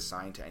to be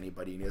assigned to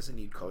anybody. He doesn't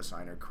need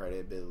cosign or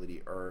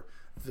credibility or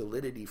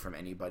validity from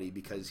anybody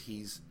because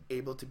he's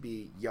able to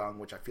be young,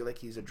 which I feel like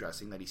he's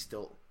addressing that he's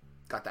still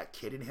got that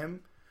kid in him.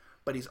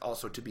 But he's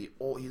also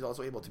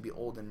able to be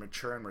old and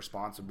mature and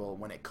responsible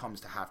when it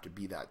comes to have to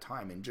be that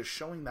time. And just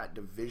showing that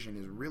division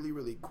is really,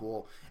 really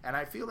cool. And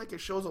I feel like it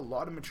shows a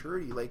lot of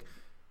maturity, like,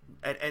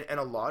 and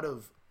a lot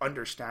of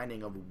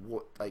understanding of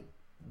what, like,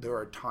 there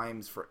are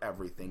times for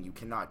everything. You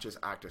cannot just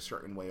act a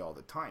certain way all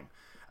the time.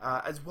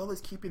 As well as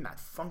keeping that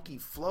funky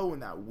flow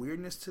and that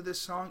weirdness to this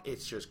song.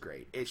 It's just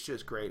great. It's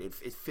just great.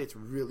 It fits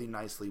really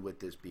nicely with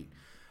this beat.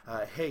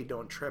 Hey,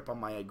 don't trip on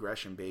my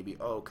aggression, baby.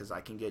 Oh, because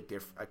I can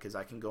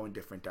go in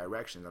different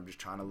directions. I'm just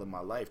trying to live my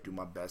life, do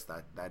my best.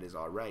 That is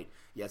all right.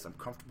 Yes, I'm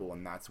comfortable,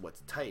 and that's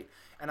what's tight.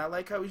 And I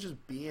like how he's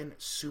just being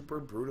super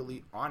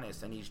brutally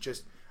honest, and he's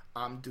just,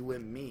 I'm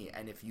doing me,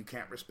 and if you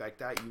can't respect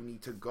that, you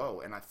need to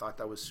go. And I thought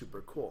that was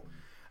super cool.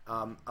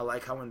 I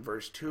like how in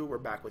verse 2, we're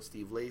back with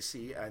Steve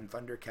Lacy, and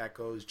Thundercat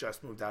goes,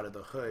 just moved out of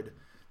the hood.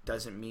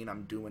 Doesn't mean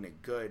I'm doing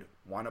it good.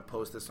 Want to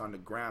post this on the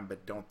gram,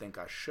 but don't think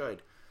I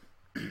should.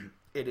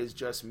 It is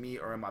just me,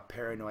 or am I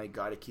paranoid?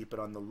 Gotta keep it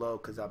on the low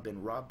because I've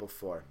been robbed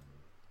before.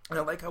 And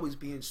I like how he's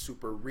being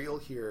super real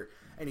here,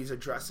 and he's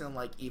addressing,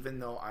 like, even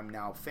though I'm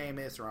now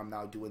famous or I'm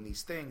now doing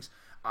these things,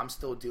 I'm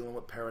still dealing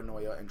with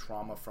paranoia and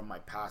trauma from my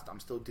past.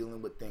 I'm still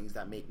dealing with things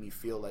that make me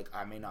feel like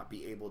I may not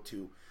be able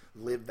to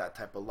live that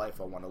type of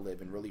life I want to live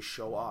and really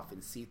show off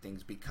and see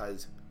things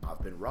because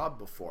I've been robbed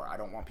before. I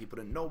don't want people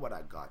to know what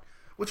I got,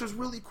 which was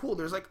really cool.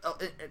 There's like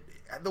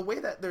the way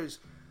that there's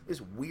this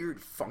weird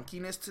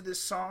funkiness to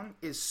this song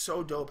is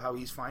so dope, how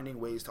he's finding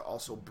ways to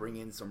also bring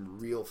in some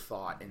real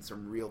thought and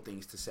some real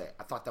things to say.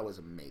 I thought that was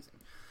amazing.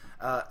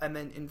 And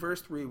then in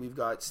verse 3, we've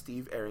got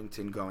Steve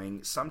Arrington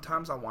going,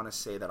 sometimes I want to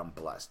say that I'm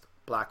blessed.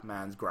 Black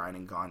man's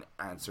grind gonna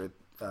answer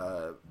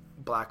the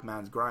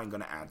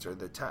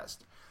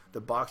test.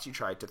 The box you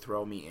tried to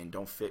throw me in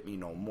don't fit me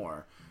no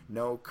more.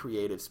 No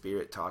creative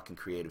spirit talking,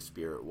 creative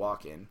spirit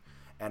walking.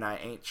 And I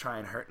ain't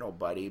trying to hurt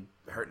nobody.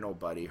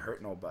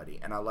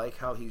 And I like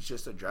how he's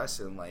just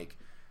addressing, like,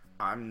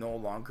 I'm no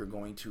longer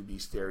going to be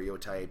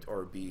stereotyped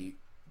or be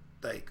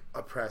like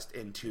oppressed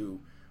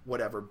into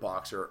whatever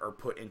box or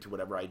put into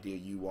whatever idea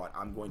you want.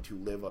 I'm going to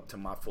live up to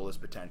my fullest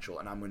potential,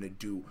 and I'm going to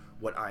do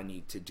what I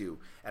need to do.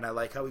 And I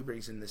like how he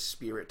brings in this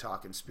spirit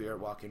talk and spirit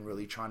walk and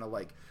really trying to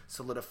like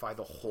solidify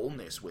the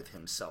wholeness with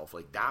himself.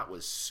 Like that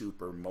was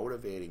super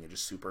motivating and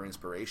just super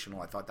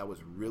inspirational. I thought that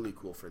was really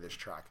cool for this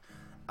track.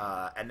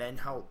 And then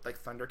how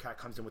like Thundercat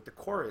comes in with the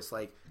chorus,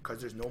 like,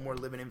 because there's no more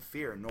living in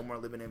fear, no more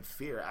living in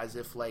fear, as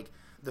if like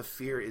the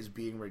fear is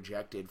being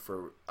rejected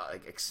for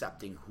like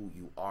accepting who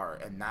you are.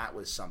 And that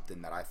was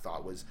something that I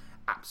thought was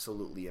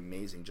absolutely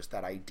amazing. Just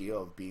that idea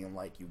of being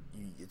like you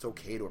it's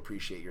okay to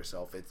appreciate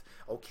yourself, it's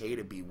okay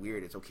to be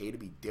weird, it's okay to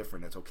be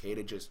different, it's okay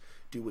to just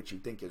do what you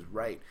think is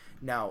right.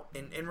 Now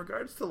in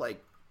regards to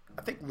like,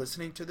 I think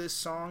listening to this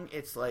song,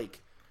 it's like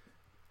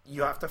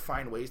you have to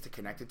find ways to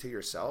connect it to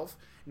yourself.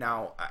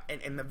 Now,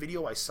 in the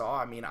video I saw,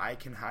 I mean, I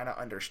can kind of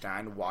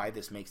understand why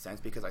this makes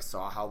sense, because I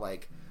saw how,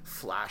 like,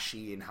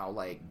 flashy and how,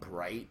 like,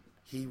 bright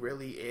he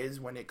really is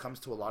when it comes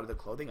to a lot of the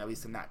clothing, at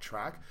least in that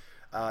track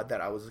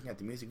that I was looking at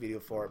the music video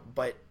for.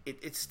 But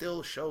it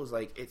still shows,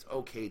 like, it's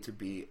okay to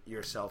be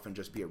yourself and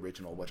just be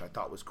original, which I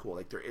thought was cool.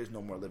 Like, there is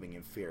no more living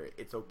in fear.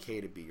 It's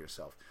okay to be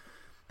yourself.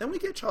 Then we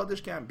get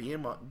Childish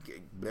Gambino.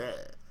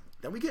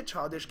 Then we get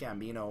Childish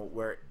Gambino,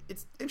 where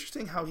it's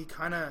interesting how he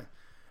kind of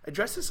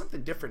addresses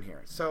something different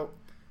here. So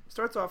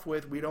starts off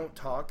with, we don't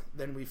talk,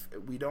 then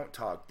we don't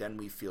talk, then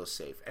we feel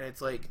safe. And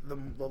it's like the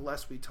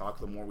less we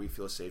talk, the more we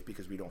feel safe,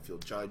 because we don't feel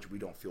judged, we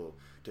don't feel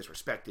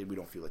disrespected, we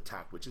don't feel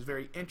attacked, which is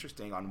very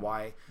interesting on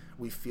why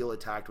we feel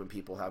attacked when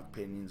people have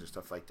opinions or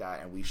stuff like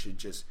that. And we should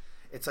just,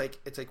 it's like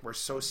we're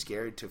so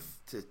scared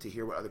to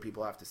hear what other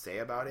people have to say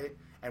about it,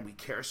 and we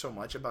care so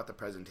much about the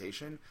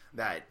presentation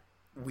that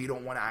we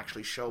don't want to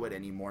actually show it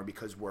anymore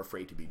because we're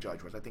afraid to be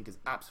judged, which I think is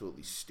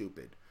absolutely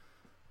stupid.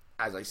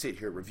 As I sit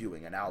here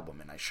reviewing an album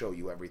and I show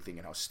you everything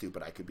and how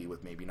stupid I could be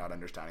with maybe not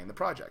understanding the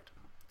project.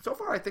 So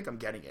far, I think I'm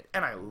getting it,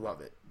 and I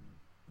love it.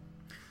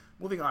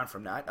 Moving on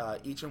from that,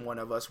 each and one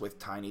of us with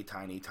tiny,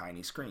 tiny,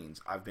 tiny screens.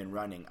 I've been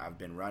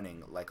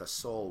running like a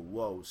soul,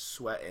 whoa,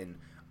 sweating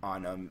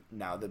on 'em.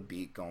 Now the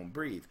beat gon'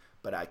 breathe.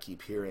 But I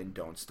keep hearing,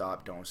 don't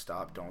stop, don't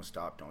stop, don't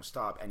stop, don't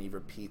stop. And he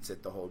repeats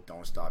it, the whole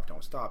don't stop,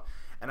 don't stop.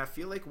 And I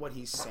feel like what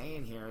he's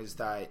saying here is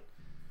that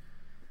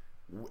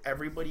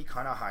everybody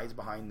kind of hides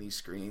behind these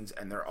screens,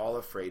 and they're all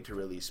afraid to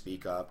really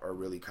speak up or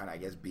really kind of, I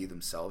guess, be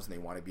themselves, and they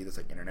want to be this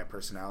like internet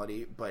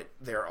personality. But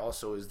there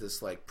also is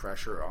this like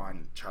pressure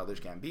on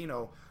Childish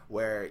Gambino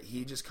where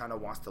he just kind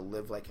of wants to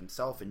live like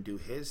himself and do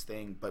his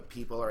thing, but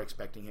people are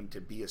expecting him to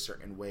be a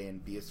certain way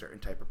and be a certain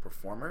type of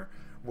performer,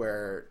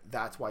 where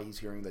that's why he's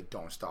hearing the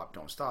don't stop,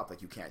 don't stop.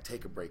 Like, you can't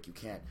take a break, you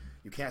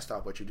can't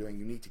stop what you're doing,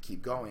 you need to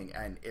keep going,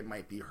 and it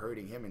might be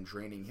hurting him and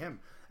draining him.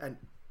 And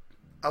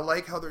I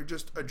like how they're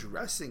just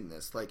addressing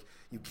this. Like,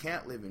 you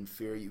can't live in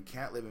fear. You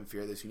can't live in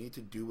fear of this. You need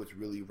to do what's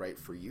really right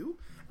for you.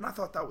 And I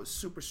thought that was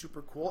super,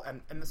 super cool.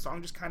 And the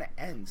song just kind of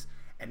ends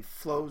and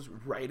flows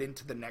right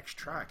into the next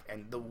track.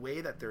 And the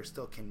way that they're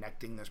still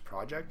connecting this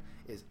project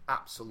is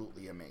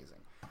absolutely amazing.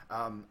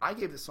 I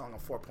gave this song a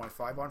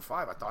 4.5 on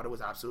 5. I thought it was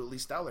absolutely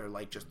stellar.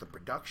 Like, just the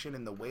production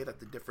and the way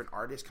that the different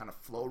artists kind of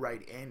flow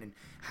right in and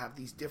have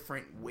these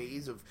different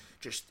ways of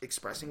just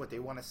expressing what they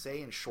want to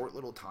say in short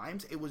little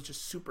times. It was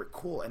just super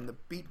cool. And the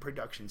beat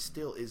production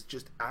still is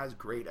just as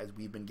great as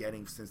we've been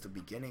getting since the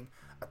beginning.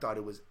 I thought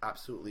it was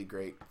absolutely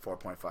great.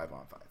 4.5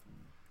 on 5.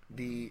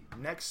 The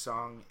next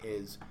song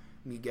is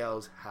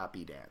Miguel's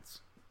Happy Dance.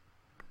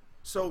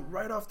 So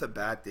right off the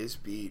bat, this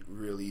beat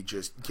really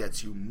just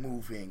gets you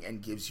moving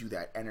and gives you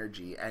that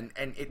energy, and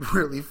it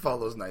really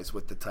follows nice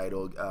with the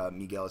title,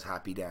 Miguel's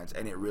Happy Dance,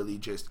 and it really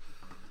just,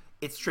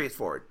 it's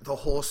straightforward. The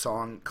whole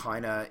song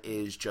kind of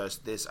is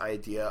just this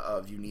idea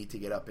of you need to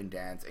get up and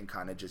dance and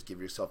kind of just give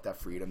yourself that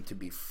freedom to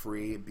be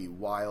free, be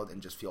wild,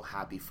 and just feel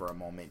happy for a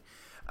moment.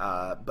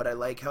 But I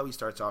like how he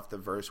starts off the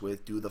verse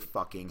with "do the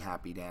fucking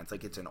happy dance,"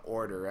 like it's an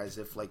order, as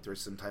if like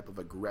there's some type of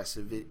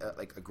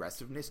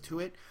aggressiveness to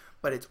it.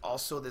 But it's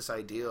also this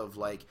idea of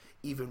like,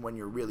 even when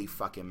you're really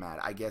fucking mad,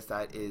 I guess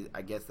that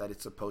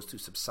it's supposed to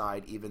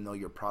subside, even though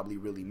you're probably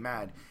really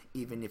mad.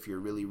 Even if you're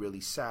really, really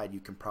sad,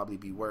 you can probably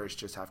be worse.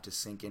 Just have to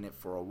sink in it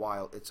for a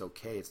while. It's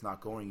okay. It's not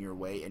going your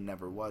way. It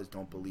never was.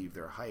 Don't believe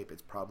their hype.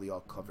 It's probably all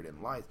covered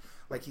in lies.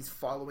 Like, he's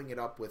following it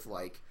up with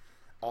like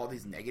all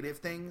these negative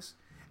things.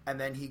 And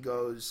then he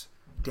goes,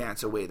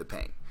 dance away the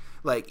pain.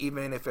 Like,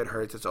 even if it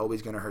hurts, it's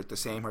always going to hurt the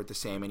same.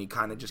 And he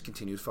kind of just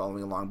continues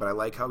following along. But I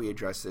like how he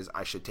addresses,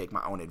 I should take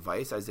my own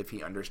advice, as if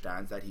he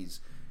understands that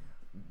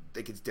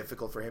it's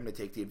difficult for him to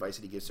take the advice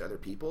that he gives to other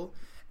people.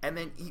 And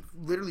then he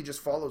literally just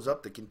follows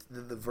up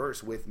the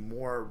verse with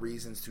more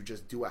reasons to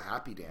just do a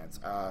happy dance.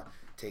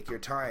 Take your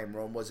time.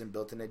 Rome wasn't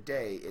built in a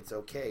day. It's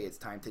okay. It's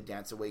time to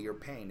dance away your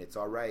pain. It's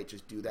all right.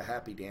 Just do the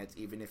happy dance,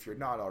 even if you're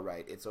not all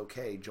right. It's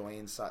okay. Joy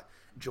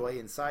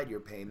inside your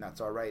pain. That's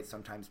all right.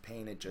 Sometimes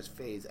pain, it just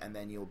fades, and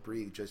then you'll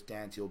breathe. Just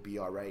dance. You'll be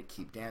all right.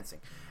 Keep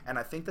dancing. And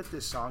I think that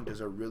this song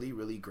does a really,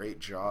 really great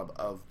job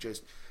of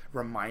just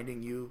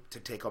reminding you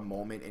to take a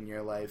moment in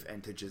your life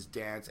and to just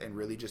dance and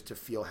really just to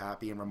feel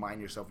happy and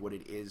remind yourself what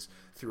it is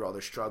through all the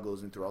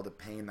struggles and through all the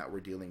pain that we're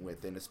dealing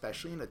with. And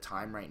especially in a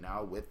time right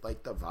now with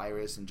like the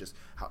virus and just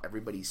how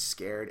everybody's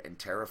scared and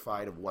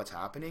terrified of what's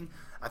happening,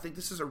 I think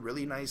this is a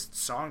really nice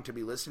song to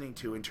be listening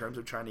to in terms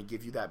of trying to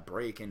give you that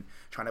break and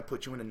trying to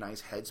put you in a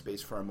nice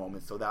headspace for a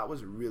moment. So that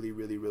was really,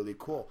 really, really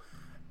cool.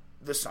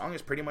 The song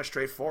is pretty much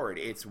straightforward.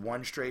 It's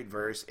one straight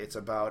verse. It's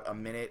about a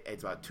minute.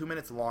 It's about 2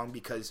 minutes long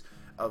because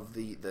of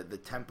the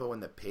tempo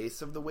and the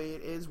pace of the way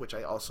it is, which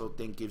I also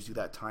think gives you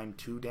that time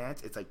to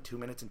dance. It's like 2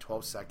 minutes and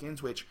 12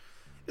 seconds, which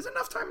is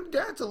enough time to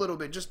dance a little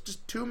bit.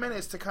 Just 2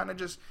 minutes to kind of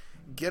just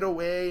get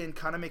away and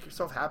kind of make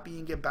yourself happy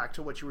and get back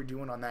to what you were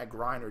doing on that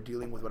grind or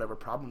dealing with whatever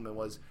problem it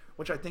was,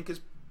 which I think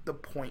is the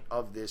point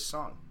of this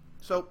song.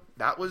 So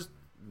that was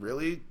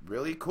really,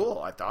 really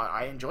cool.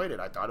 I enjoyed it.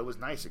 I thought it was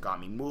nice. It got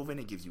me moving.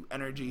 It gives you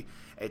energy.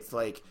 It's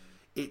like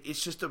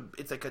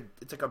it's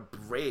like a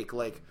break.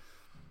 Like,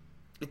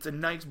 it's a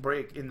nice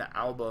break in the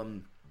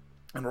album,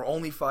 and we're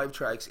only 5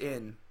 tracks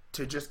in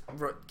to just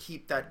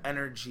keep that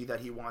energy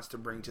that he wants to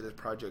bring to this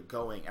project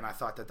going. And I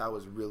thought that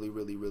was really,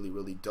 really, really,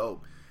 really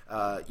dope.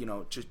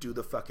 Just do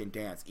the fucking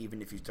dance.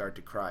 Even if you start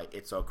to cry,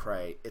 it's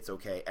okay. It's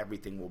okay.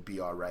 Everything will be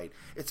all right.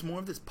 It's more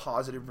of this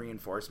positive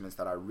reinforcements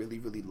that I really,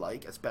 really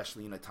like,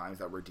 especially in the times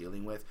that we're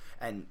dealing with.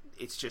 And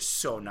it's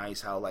just so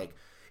nice how, like,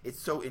 it's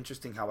so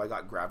interesting how I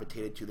got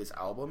gravitated to this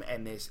album,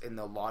 and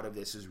a lot of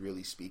this is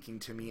really speaking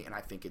to me, and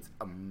I think it's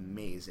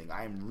amazing.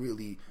 I am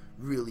really,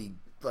 really,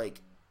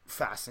 like,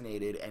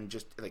 fascinated and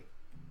just, like,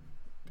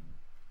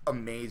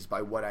 amazed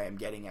by what I am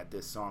getting at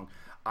this song.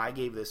 I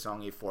gave this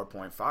song a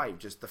 4.5.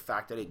 Just the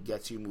fact that it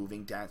gets you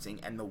moving, dancing,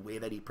 and the way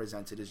that he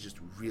presents it is just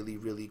really,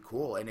 really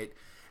cool. And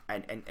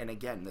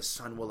again, the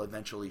sun will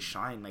eventually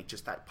shine. Like,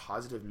 just that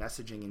positive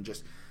messaging and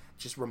just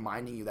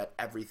reminding you that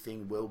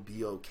everything will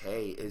be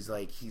okay is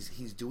like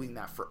he's doing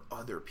that for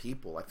other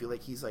people. I feel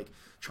like he's like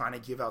trying to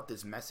give out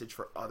this message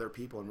for other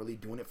people and really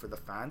doing it for the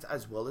fans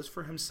as well as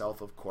for himself,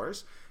 of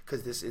course,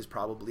 because this is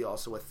probably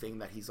also a thing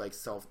that he's like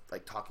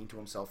talking to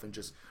himself and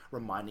just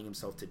reminding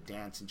himself to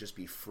dance and just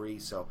be free.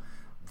 So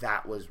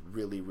that was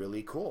really,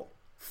 really cool.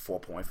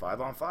 4.5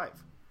 on 5.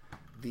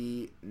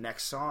 The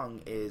next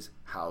song is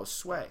House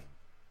Sway.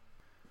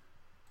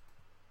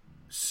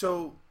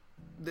 So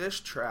this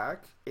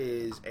track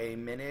is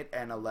 1 minute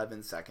and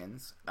 11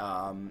 seconds.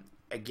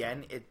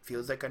 Again, it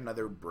feels like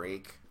another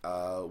break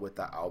with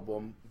the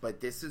album,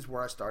 but this is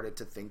where I started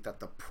to think that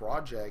the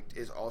project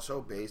is also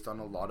based on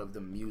a lot of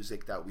the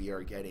music that we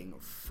are getting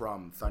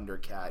from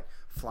Thundercat,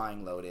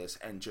 Flying Lotus,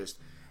 and just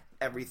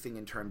everything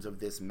in terms of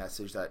this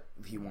message that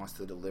he wants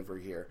to deliver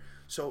here.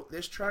 So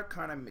this track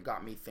kind of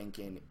got me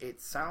thinking.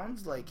 It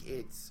sounds like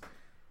it's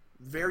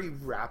very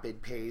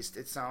rapid paced.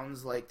 It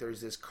sounds like there's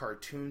this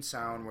cartoon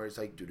sound where it's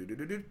like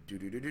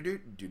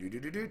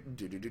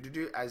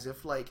as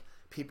if like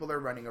people are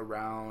running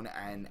around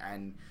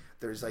and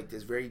there's like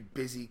this very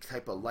busy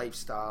type of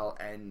lifestyle,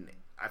 and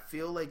I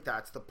feel like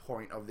that's the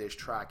point of this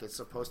track. It's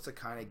supposed to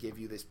kind of give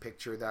you this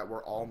picture that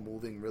we're all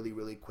moving really,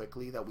 really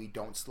quickly, that we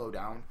don't slow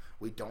down,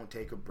 we don't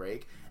take a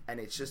break, and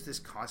it's just this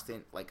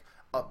constant like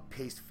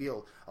up-paced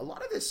feel. A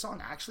lot of this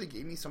song actually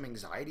gave me some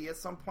anxiety at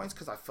some points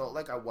because I felt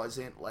like I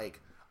wasn't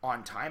like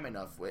on time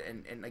enough with,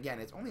 and again,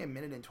 it's only 1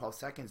 minute and 12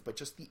 seconds, but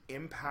just the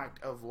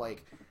impact of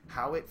like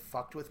how it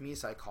fucked with me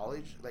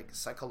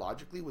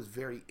psychologically was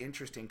very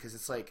interesting, because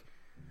it's like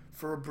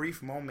for a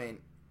brief moment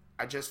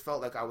I just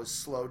felt like I was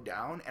slowed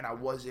down and I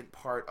wasn't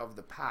part of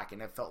the pack,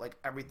 and it felt like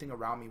everything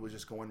around me was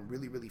just going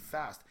really, really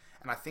fast.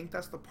 And I think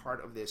that's the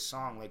part of this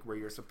song, like where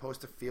you're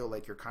supposed to feel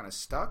like you're kind of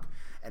stuck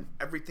and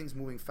everything's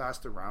moving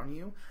fast around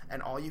you,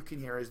 and all you can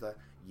hear is the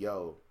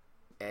yo,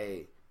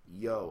 a,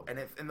 yo.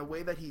 And the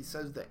way that he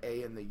says the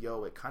a and the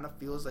yo, it kind of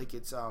feels like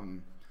it's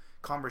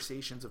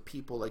conversations of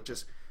people, like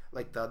just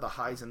like the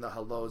highs and the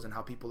hellos and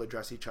how people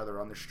address each other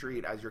on the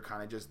street as you're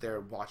kind of just there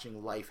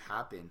watching life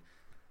happen.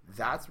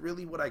 That's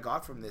really what I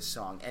got from this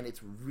song, and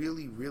it's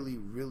really, really,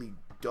 really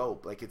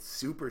dope. Like, it's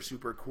super,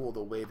 super cool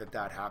the way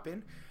that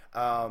happened.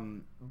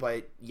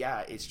 But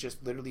yeah, it's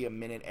just literally 1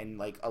 minute and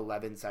like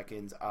 11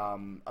 seconds,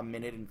 1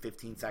 minute and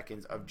 15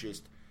 seconds of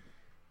just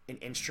an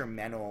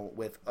instrumental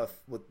with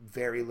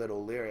very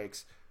little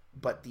lyrics,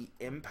 but the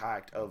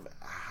impact of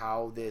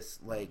how this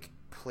like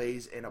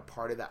plays in a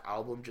part of the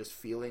album, just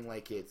feeling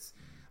like it's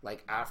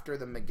like after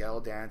the Miguel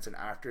dance and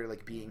after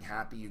like being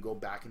happy, you go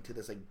back into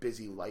this like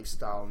busy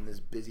lifestyle and this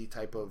busy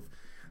type of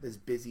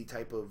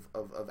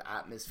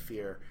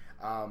atmosphere.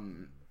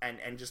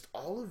 And just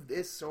all of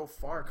this so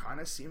far kind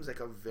of seems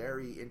like a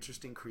very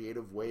interesting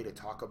creative way to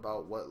talk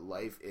about what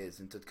life is,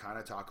 and to kind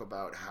of talk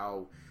about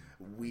how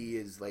we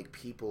as like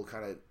people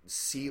kind of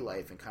see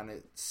life and kind of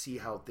see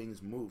how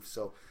things move.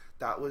 So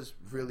that was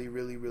really,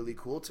 really, really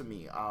cool to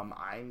me.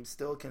 I'm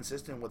still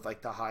consistent with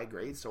like the high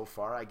grade so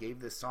far. I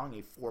gave this song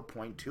a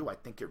 4.2. I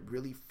think it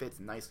really fits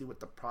nicely with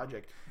the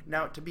project.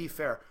 Now, to be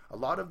fair, a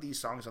lot of these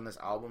songs on this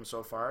album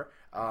so far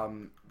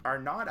are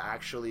not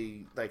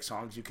actually like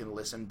songs you can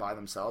listen by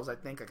themselves. I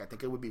think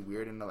it would be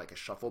weird in like a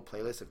shuffle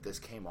playlist if this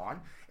came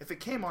on. If it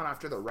came on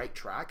after the right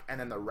track and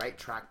then the right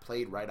track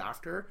played right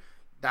after,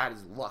 that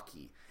is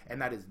lucky and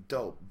that is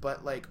dope.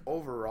 But like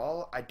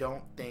overall, I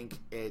don't think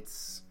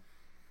it's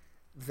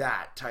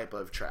that type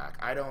of track.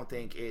 I don't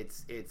think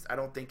I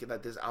don't think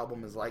that this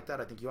album is like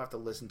that. I think you have to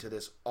listen to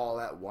this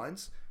all at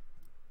once.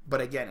 But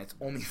again, it's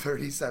only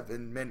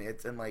 37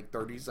 minutes and like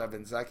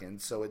 37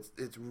 seconds, so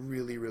it's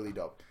really, really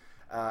dope.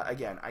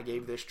 Again, I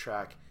gave this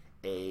track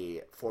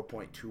a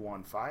 4.2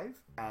 on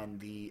 5, and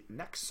the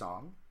next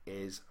song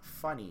is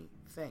Funny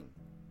Thing.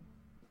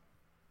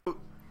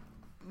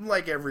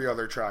 Like every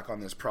other track on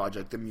this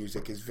project, the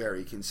music is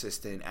very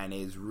consistent and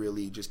is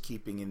really just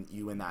keeping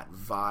you in that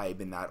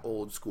vibe, in that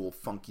old school,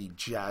 funky,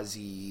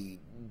 jazzy,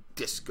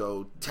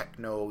 disco,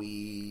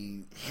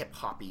 techno-y,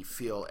 hip-hoppy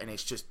feel, and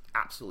it's just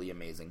absolutely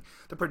amazing.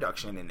 The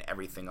production and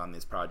everything on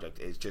this project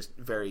is just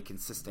very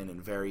consistent and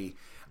very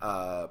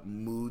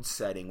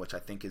mood-setting, which I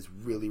think is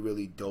really,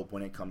 really dope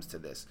when it comes to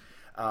this.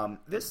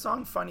 This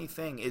song, Funny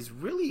Thing, is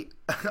really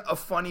a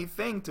funny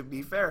thing, to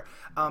be fair.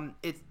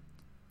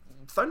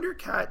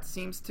 Thundercat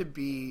seems to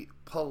be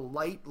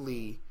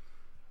politely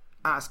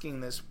asking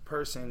this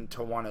person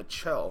to want to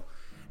chill.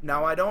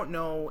 Now, I don't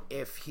know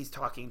if he's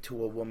talking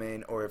to a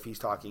woman or if he's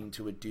talking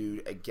to a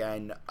dude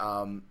again,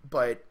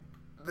 but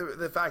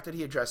the fact that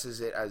he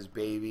addresses it as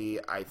baby,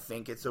 I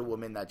think it's a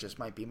woman. That just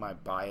might be my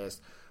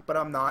bias, but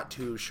I'm not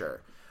too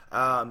sure.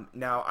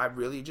 Now, I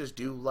really just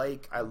do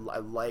like, I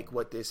like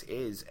what this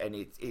is,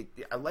 and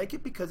I like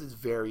it because it's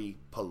very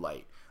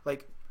polite.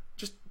 Like,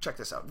 just check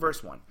this out.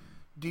 Verse 1.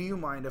 Do you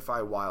mind if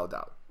I wild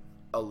out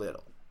a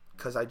little?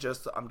 Because I'm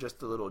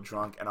just a little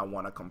drunk and I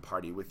want to come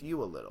party with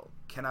you a little.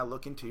 Can I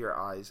look into your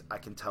eyes? I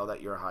can tell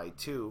that you're high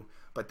too,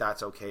 but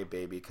that's okay,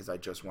 baby, because I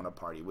just want to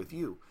party with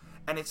you.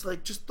 And it's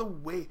like just the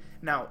way.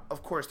 Now,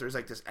 of course, there's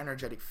like this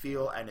energetic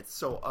feel and it's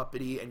so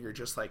uppity and you're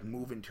just like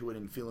moving to it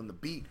and feeling the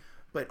beat.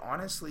 But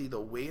honestly,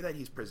 the way that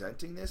he's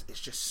presenting this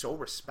is just so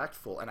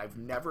respectful, and I've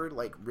never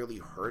like really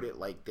heard it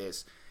like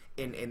this.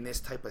 In this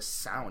type of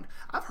sound.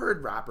 I've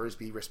heard rappers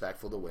be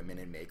respectful to women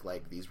and make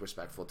like these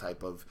respectful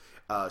type of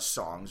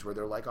songs where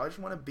they're like, I just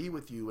want to be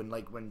with you, and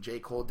like when J.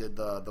 Cole did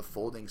the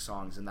folding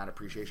songs and that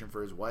appreciation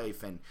for his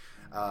wife, and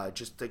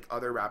just like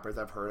other rappers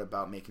I've heard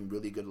about making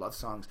really good love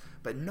songs,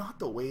 but not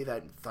the way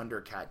that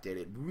Thundercat did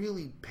it.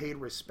 Really paid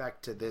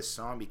respect to this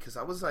song, because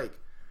I was like,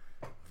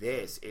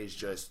 this is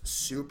just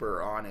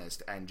super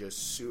honest and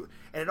just and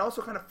it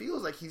also kind of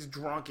feels like he's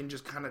drunk and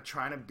just kind of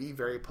trying to be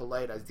very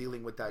polite as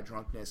dealing with that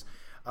drunkenness.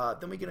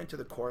 Then we get into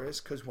the chorus,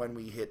 because when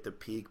we hit the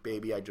peak,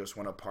 baby, I just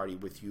want to party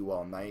with you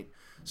all night.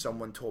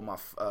 Someone told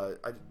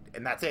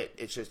and that's it.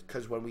 It's just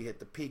because when we hit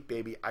the peak,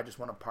 baby, I just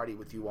want to party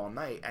with you all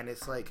night. And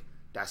it's like,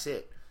 that's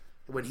it.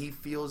 When he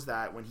feels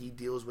that, when he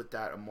deals with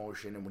that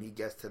emotion, and when he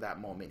gets to that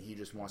moment, he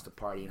just wants to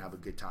party and have a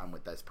good time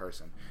with this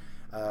person.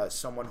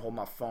 Someone hold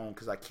my phone,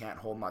 because I can't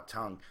hold my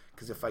tongue,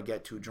 because if I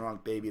get too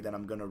drunk, baby, then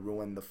I'm going to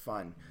ruin the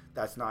fun.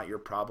 That's not your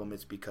problem.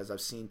 It's because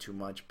I've seen too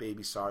much.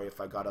 Baby, sorry if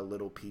I got a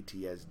little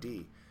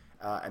PTSD.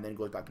 And then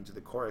goes back into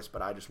the chorus,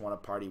 but I just want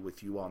to party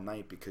with you all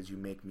night because you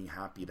make me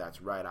happy.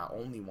 That's right. I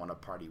only want to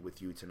party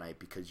with you tonight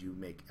because you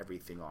make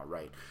everything all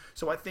right.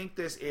 So I think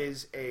this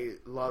is a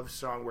love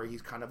song where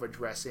he's kind of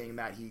addressing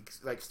that he's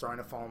like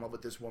starting to fall in love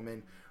with this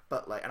woman,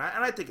 but like, and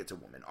I think it's a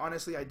woman.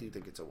 Honestly, I do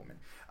think it's a woman.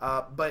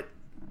 But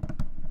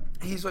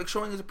he's like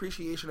showing his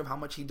appreciation of how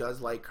much he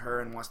does like her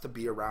and wants to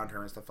be around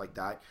her and stuff like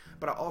that.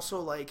 But I also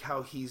like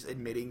how he's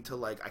admitting to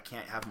like, I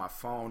can't have my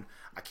phone.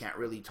 I can't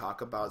really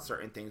talk about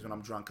certain things when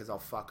I'm drunk because I'll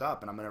fuck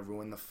up and I'm going to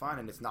ruin the fun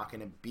and it's not going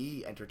to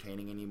be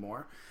entertaining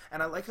anymore.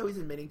 And I like how he's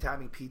admitting to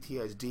having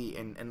PTSD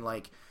and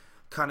like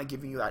kind of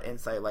giving you that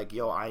insight like,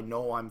 yo, I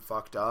know I'm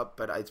fucked up,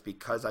 but it's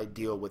because I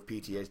deal with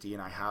PTSD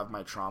and I have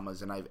my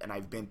traumas and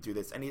I've been through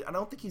this. And I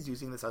don't think he's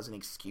using this as an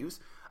excuse.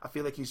 I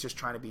feel like he's just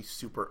trying to be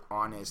super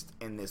honest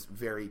in this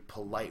very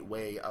polite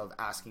way of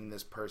asking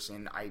this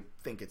person, I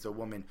think it's a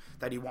woman,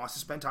 that he wants to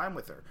spend time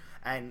with her.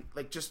 And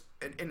like just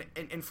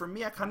and for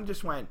me, I kind of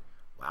just went,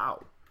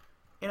 wow,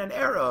 in an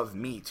era of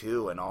Me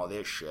Too and all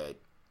this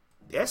shit,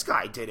 this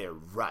guy did it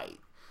right.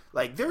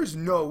 Like, there's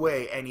no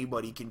way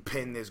anybody can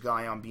pin this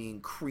guy on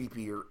being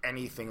creepy or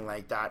anything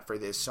like that for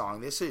this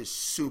song. This is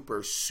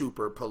super,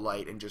 super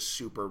polite and just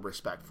super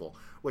respectful,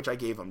 which I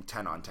gave him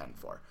 10 on 10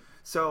 for.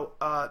 So,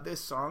 this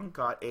song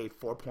got a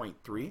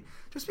 4.3,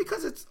 just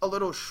because it's a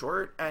little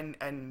short,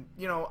 and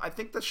you know, I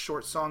think the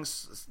short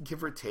songs,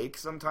 give or take,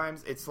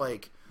 sometimes, it's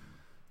like,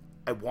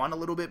 I want a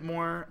little bit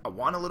more. I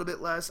want a little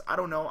bit less. I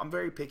don't know. I'm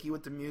very picky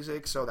with the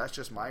music, so that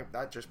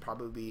just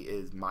probably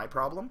is my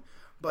problem.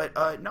 But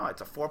no,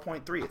 it's a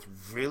 4.3. It's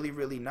really,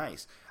 really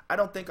nice. I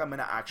don't think I'm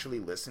gonna actually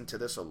listen to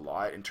this a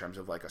lot in terms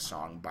of like a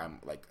song by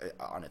like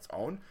on its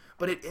own.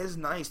 But it is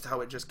nice how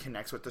it just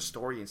connects with the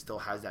story and still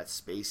has that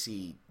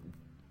spacey,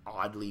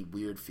 oddly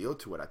weird feel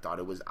to it. I thought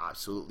it was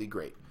absolutely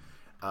great.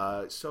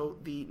 So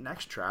the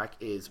next track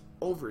is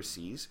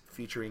Overseas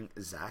featuring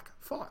Zach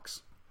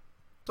Fox.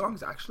 The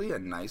song's actually a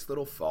nice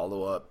little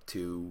follow-up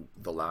to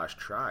the last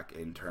track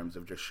in terms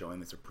of just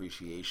showing this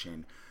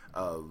appreciation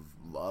of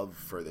love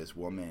for this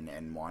woman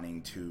and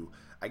wanting to,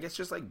 I guess,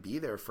 just like be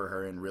there for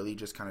her and really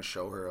just kind of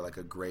show her like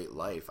a great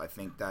life. I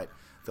think that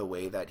the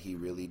way that he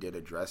really did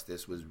address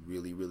this was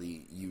really,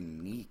 really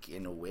unique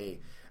in a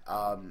way.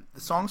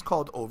 The song's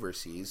called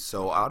Overseas,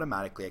 so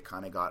automatically I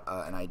kind of got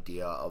an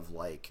idea of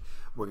like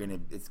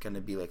it's gonna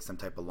be like some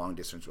type of long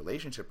distance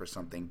relationship or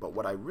something. But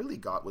what I really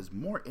got was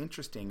more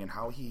interesting in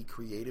how he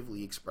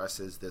creatively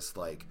expresses this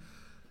like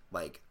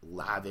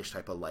lavish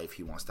type of life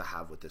he wants to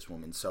have with this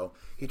woman. So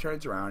he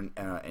turns around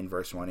in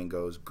verse 1 and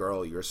goes,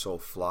 "Girl, you're so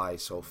fly,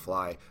 so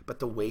fly." But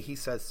the way he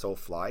says "so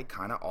fly"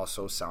 kind of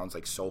also sounds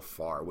like "so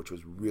far," which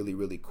was really,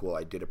 really cool.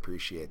 I did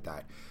appreciate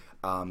that.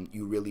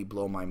 You really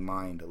blow my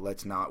mind.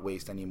 Let's not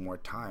waste any more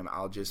time.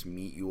 I'll just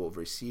meet you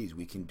overseas.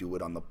 We can do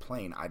it on the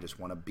plane. I just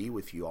want to be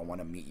with you. I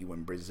want to meet you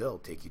in Brazil,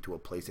 take you to a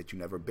place that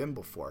you've never been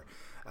before.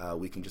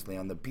 We can just lay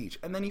on the beach.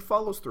 And then he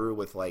follows through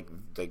with like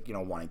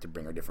wanting to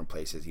bring her different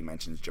places. He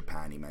mentions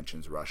Japan. He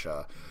mentions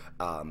Russia.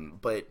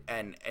 But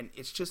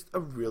it's just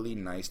a really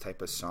nice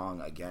type of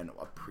song. Again,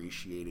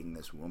 appreciating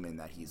this woman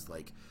that he's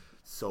like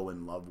so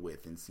in love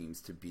with and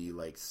seems to be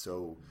like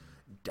so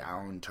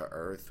down to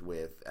earth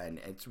with, and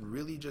it's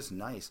really just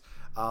nice.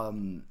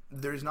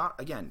 There's not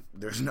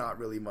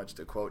really much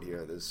to quote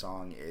here. This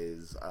song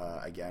is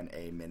again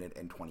 1 minute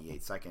and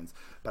 28 seconds,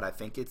 but I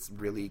think it's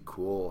really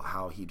cool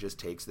how he just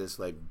takes this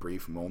like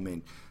brief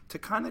moment to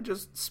kind of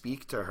just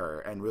speak to her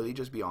and really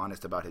just be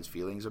honest about his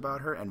feelings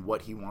about her and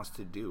what he wants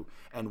to do.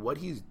 And what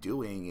he's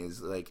doing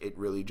is like, it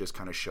really just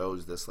kind of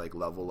shows this like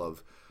level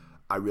of,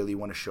 I really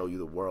want to show you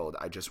the world.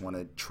 I just want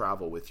to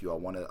travel with you. I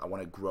want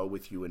to grow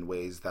with you in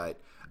ways that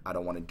I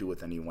don't want to do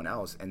with anyone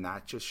else. And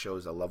that just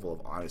shows a level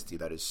of honesty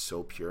that is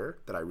so pure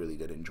that I really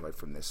did enjoy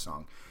from this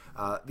song.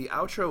 The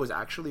outro is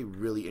actually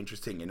really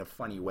interesting in a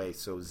funny way.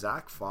 So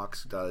Zach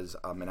Fox does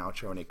an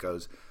outro and it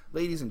goes,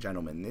 "Ladies and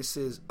gentlemen, this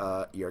is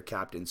your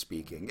captain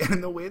speaking."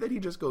 And the way that he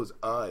just goes,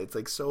 it's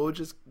like so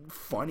just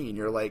funny. And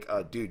you're like,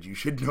 dude, you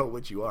should know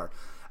what you are.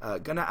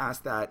 Gonna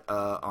ask that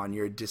on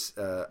your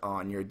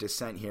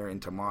descent here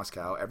into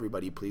Moscow.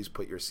 Everybody, please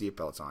put your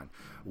seatbelts on.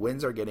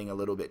 Winds are getting a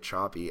little bit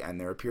choppy, and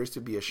there appears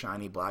to be a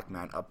shiny black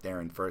man up there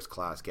in first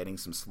class getting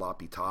some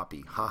sloppy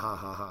toppy. Ha ha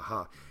ha ha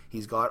ha.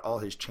 He's got all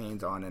his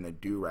chains on and a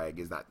do-rag.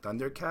 Is that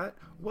Thundercat?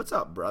 What's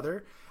up,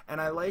 brother? And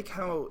I like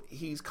how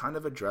he's kind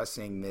of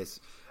addressing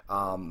this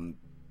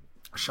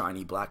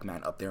shiny black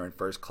man up there in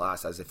first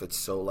class as if it's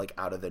so like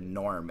out of the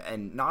norm.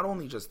 And not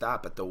only just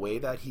that, but the way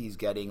that he's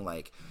getting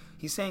like,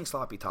 he's saying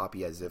sloppy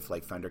toppy as if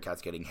like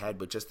Thundercat's getting head,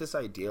 but just this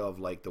idea of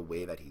like the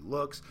way that he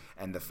looks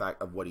and the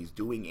fact of what he's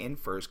doing in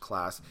first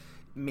class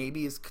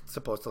maybe is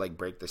supposed to like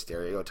break the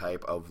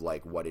stereotype of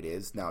like what it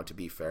is. Now, to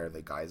be fair,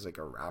 the guy's like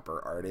a rapper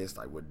artist.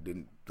 I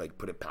wouldn't like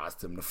put it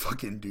past him to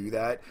fucking do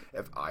that.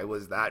 If I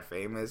was that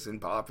famous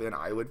and poppin',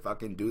 I would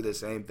fucking do the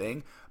same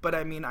thing. But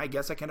I mean, I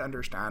guess I can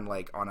understand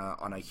like on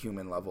a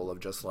human level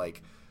of just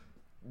like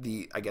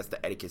the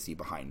etiquette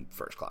behind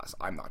first class.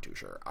 I'm not too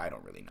sure. I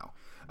don't really know.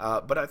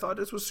 But I thought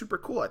this was super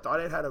cool. I thought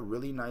it had a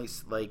really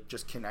nice like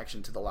just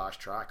connection to the last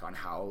track on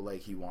how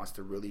like he wants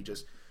to really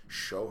just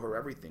show her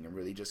everything and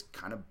really just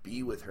kind of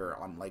be with her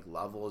on like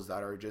levels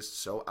that are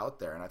just so out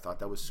there. And I thought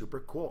that was super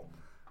cool.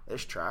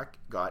 This track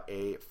got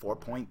a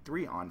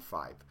 4.3 on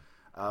 5.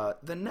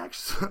 The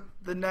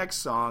next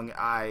song,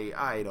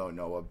 I don't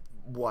know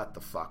what the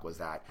fuck was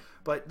that,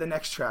 but the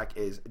next track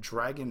is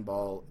Dragon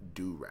Ball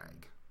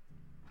Do-Rag.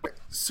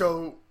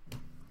 So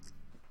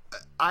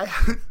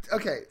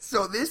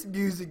so this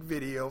music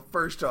video,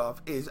 first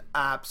off, is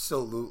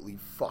absolutely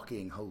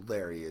fucking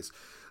hilarious.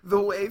 The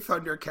way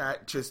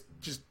Thundercat just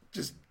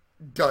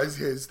does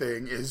his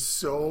thing is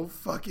so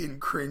fucking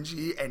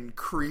cringy and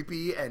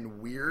creepy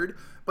and weird,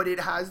 but it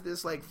has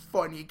this like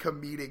funny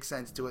comedic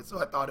sense to it, so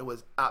I thought it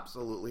was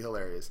absolutely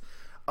hilarious.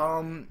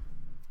 The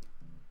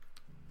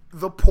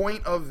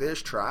point of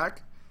this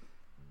track,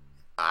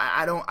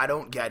 I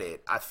don't get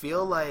it. I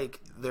feel like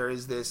there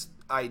is this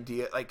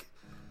idea like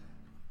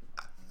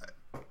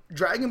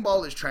Dragon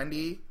Ball is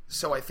trendy,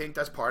 so I think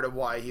that's part of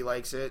why he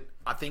likes it.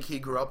 I think he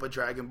grew up with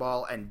Dragon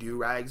Ball, and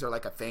do-rags are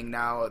like a thing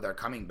now. They're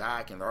coming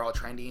back, and they're all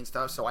trendy and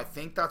stuff, so I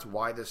think that's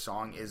why this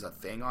song is a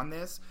thing on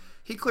this.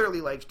 He clearly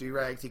likes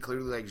do-rags, he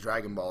clearly likes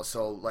Dragon Ball,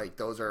 so like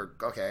those are,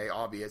 okay,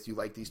 obvious, you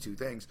like these two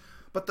things.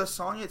 But the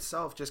song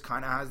itself just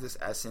kind of has this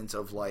essence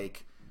of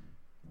like,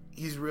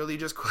 he's really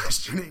just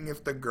questioning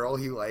if the girl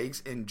he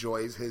likes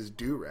enjoys his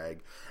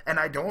do-rag. And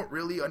I don't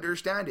really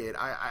understand it.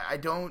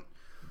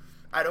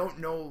 I don't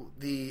know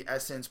the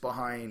essence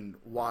behind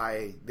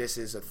why this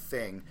is a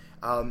thing.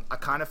 I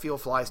kind of feel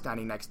fly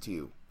standing next to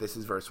you. This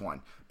is verse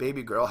 1.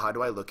 Baby girl, how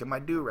do I look in my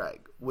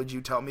do-rag? Would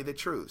you tell me the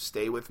truth?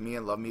 Stay with me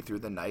and love me through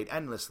the night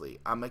endlessly.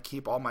 I'ma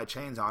keep all my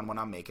chains on when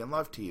I'm making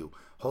love to you.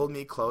 Hold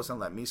me close and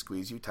let me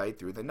squeeze you tight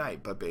through the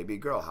night. But baby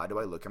girl, how do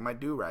I look in my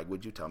do-rag?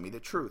 Would you tell me the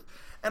truth?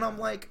 And I'm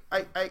like,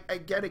 I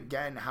get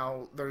again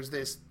how there's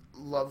this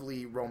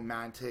lovely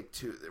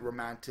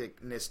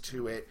romanticness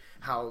to it,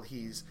 how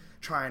he's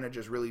trying to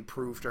just really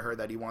prove to her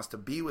that he wants to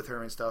be with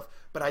her and stuff,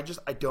 but I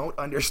don't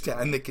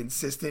understand the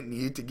consistent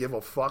need to give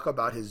a fuck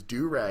about his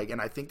do-rag,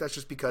 and I think that's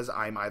just because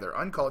I'm either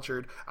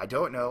uncultured, I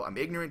don't know, I'm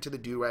ignorant to the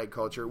do-rag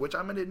culture, which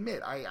I'm gonna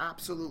admit, I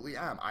absolutely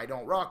am. I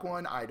don't rock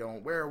one, I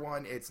don't wear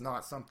one, it's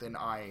not something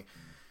I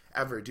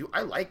ever do.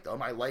 I like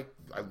them, I like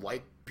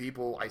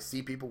people, I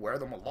see people wear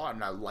them a lot,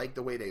 and I like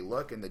the way they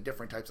look and the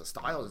different types of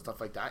styles and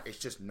stuff like that. It's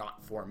just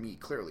not for me,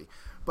 clearly.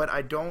 But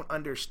I don't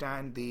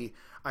understand the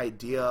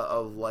idea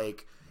of,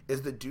 like,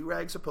 is the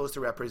do-rag supposed to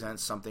represent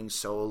something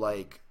so,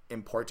 like,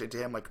 important to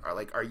him? Like,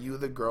 are you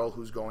the girl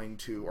who's going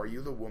to, are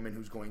you the woman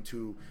who's going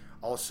to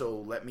also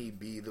let me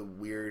be the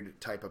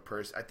weird type of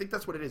person? I think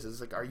that's what it is.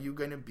 It's like, are you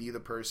going to be the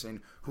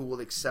person who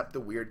will accept the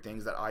weird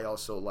things that I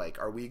also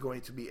like? Are we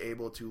going to be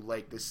able to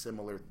like the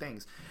similar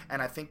things?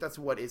 And I think that's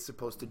what it's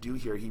supposed to do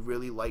here. He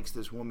really likes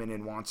this woman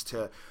and wants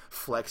to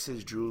flex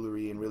his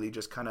jewelry and really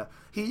just kind of,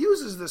 he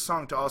uses this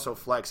song to also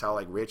flex how,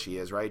 like, rich he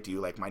is, right? Do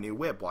you like my new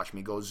whip? Watch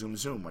me go zoom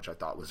zoom, which I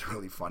thought was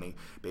really funny.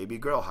 Baby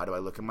girl, how do I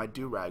look in my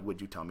do-rag? Would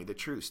you tell me the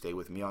truth? Stay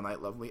with me all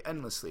night, lovely,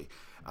 endlessly.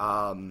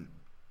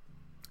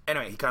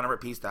 Anyway, he kind of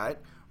repeats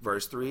that.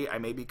 Verse 3, I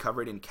may be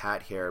covered in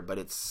cat hair, but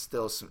I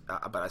still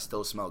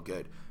smell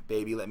good.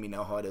 Baby, let me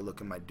know how I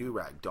look in my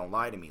do-rag. Don't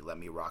lie to me. Let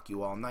me rock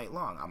you all night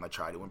long. I'm going to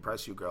try to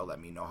impress you, girl. Let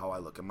me know how I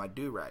look in my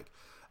do-rag.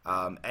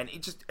 And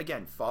it just,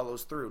 again,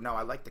 follows through. Now,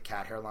 I like the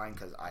cat hair line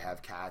because I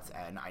have cats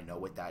and I know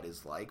what that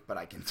is like, but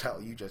I can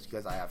tell you just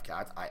because I have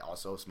cats, I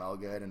also smell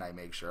good and I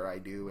make sure I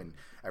do and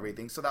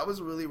everything. So that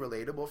was really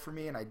relatable for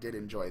me and I did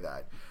enjoy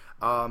that.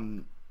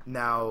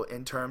 Now,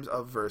 in terms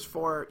of verse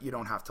 4, you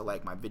don't have to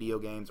like my video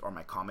games or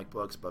my comic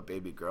books, but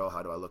baby girl,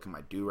 how do I look in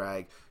my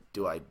do-rag?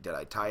 Did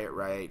I tie it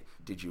right?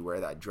 Did you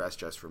wear that dress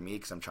just for me?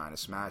 Because I'm trying to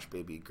smash,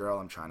 baby girl.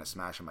 I'm trying to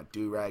smash on my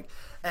do-rag.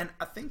 And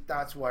I think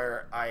that's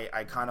where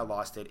I kind of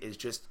lost it, is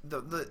just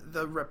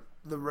the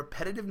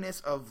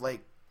repetitiveness of,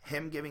 like,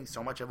 him giving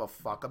so much of a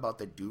fuck about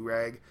the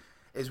do-rag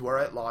is where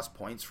it lost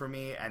points for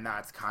me. And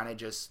that's kind of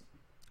just,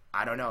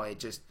 I don't know,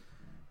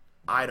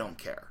 I don't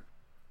care.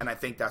 And I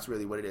think that's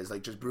really what it is.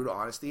 Like, just brutal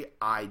honesty,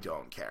 I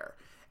don't care.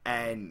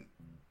 And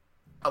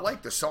I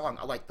like the song.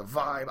 I like the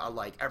vibe. I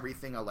like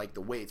everything. I like the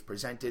way it's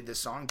presented. This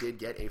song did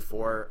get a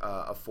 4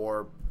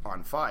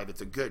 on 5. It's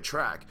a good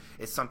track.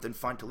 It's something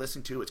fun to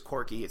listen to. It's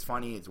quirky. It's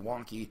funny. It's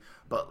wonky.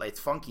 But it's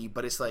funky.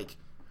 But it's like,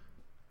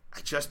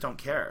 I just don't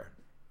care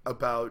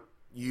about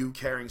you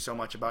caring so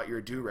much about your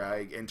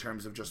do-rag in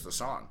terms of just the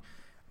song.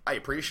 I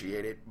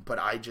appreciate it, but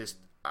I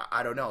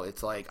don't know.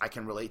 It's like, I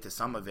can relate to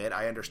some of it.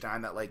 I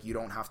understand that, like, you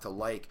don't have to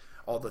like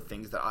all the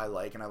things that I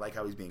like, and I like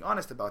how he's being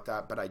honest about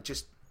that, but I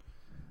just,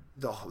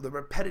 the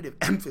repetitive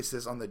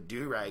emphasis on the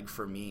do-rag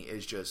for me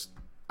is just,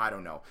 I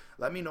don't know.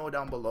 Let me know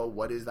down below,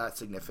 what is that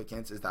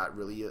significance? Is that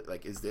really,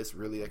 like, is this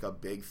really, like, a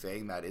big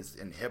thing that is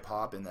in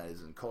hip-hop and that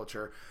is in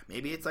culture?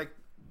 Maybe it's, like,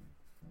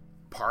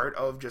 part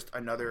of just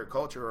another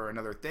culture or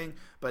another thing,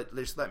 but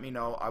just let me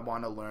know. I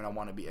want to learn. I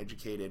want to be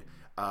educated.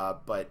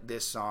 But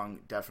this song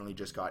definitely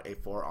just got a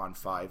 4 on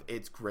 5.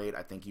 It's great.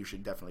 I think you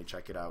should definitely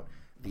check it out.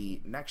 The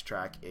next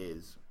track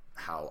is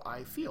How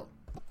I Feel.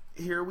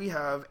 Here we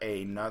have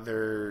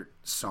another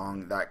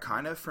song that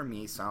kind of, for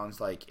me, sounds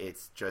like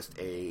it's just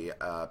a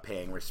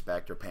paying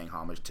respect or paying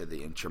homage to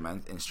the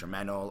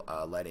instrumental,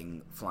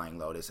 letting Flying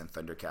Lotus and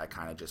Thundercat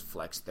kind of just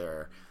flex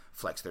their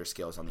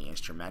skills on the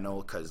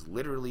instrumental, because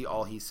literally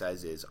all he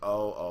says is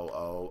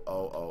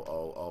oh.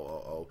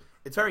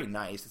 It's very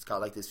nice. It's got,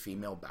 like, this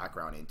female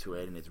background into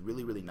it, and it's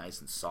really, really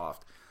nice and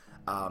soft.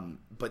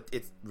 But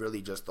it's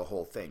really just the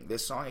whole thing.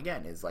 This song,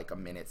 again, is like a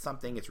minute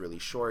something. It's really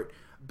short,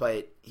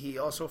 but he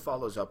also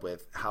follows up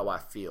with How I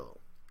Feel.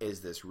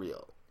 Is this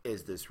real?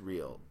 Is this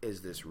real?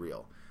 Is this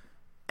real?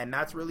 And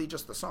that's really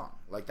just the song.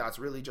 Like, that's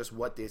really just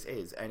what this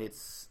is. And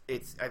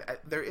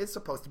there is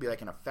supposed to be,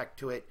 like, an effect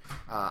to it.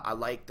 I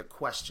like the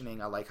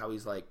questioning. I like how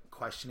he's, like,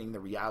 questioning the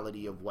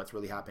reality of what's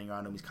really happening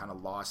around him. He's kind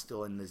of lost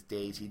still in his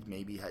days. He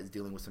maybe has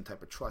dealing with some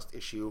type of trust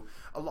issue.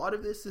 A lot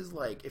of this is,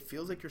 like, it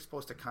feels like you're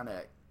supposed to kind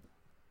of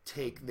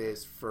take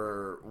this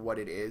for what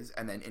it is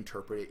and then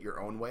interpret it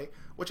your own way,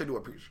 which I do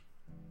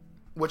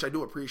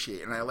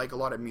appreciate. And I like a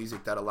lot of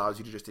music that allows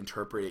you to just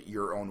interpret it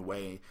your own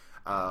way.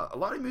 A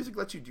lot of music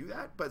lets you do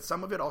that, but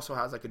some of it also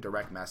has, like, a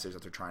direct message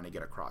that they're trying to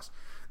get across.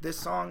 This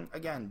song,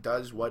 again,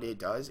 does what it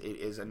does. It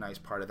is a nice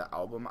part of the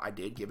album. I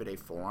did give it a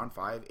 4 on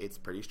 5. It's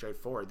pretty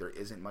straightforward. There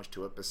isn't much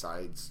to it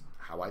besides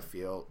How I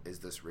Feel. Is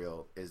this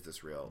real? Is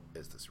this real?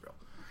 Is this real?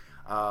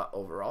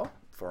 Overall,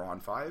 4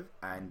 on 5.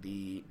 And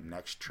the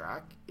next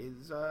track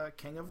is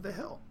King of the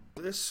Hill.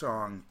 This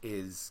song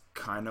is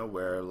kind of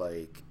where,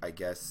 like, I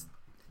guess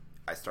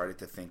I started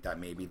to think that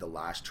maybe the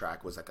last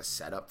track was like a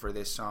setup for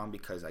this song,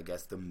 because I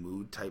guess the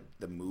mood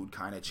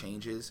kind of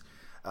changes.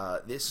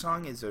 This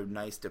song is a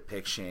nice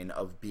depiction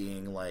of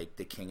being like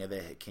the king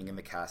in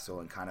the castle,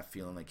 and kind of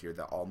feeling like you're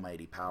the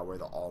almighty power,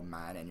 the all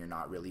man, and you're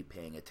not really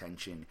paying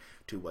attention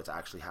to what's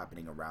actually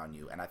happening around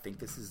you. And I think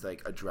this is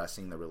like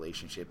addressing the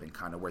relationship and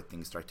kind of where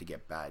things start to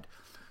get bad.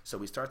 So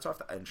he starts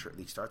off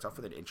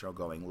with an intro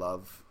going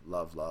love,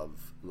 love,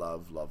 love,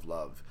 love, love,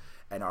 love.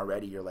 And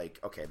already you're like,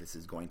 okay, this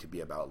is going to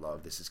be about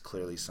love. This is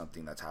clearly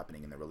something that's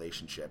happening in the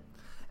relationship.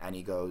 And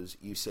he goes,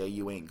 you say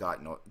you ain't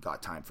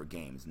got time for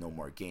games, no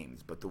more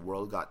games. But the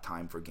world got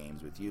time for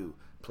games with you.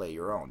 Play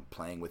your own,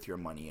 playing with your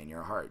money and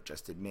your heart.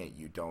 Just admit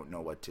you don't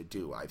know what to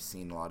do. I've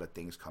seen a lot of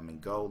things come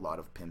and go, a lot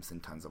of pimps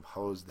and tons of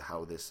hoes.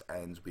 How this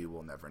ends, we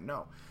will never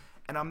know.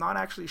 And I'm not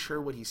actually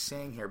sure what he's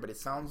saying here, but it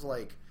sounds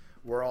like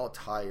we're all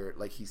tired.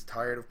 Like he's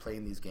tired of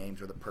playing these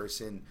games, or the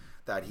person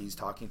that he's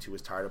talking to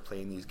is tired of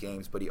playing these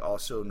games. But he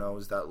also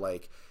knows that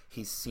like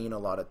he's seen a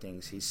lot of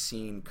things. He's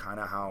seen kind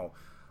of how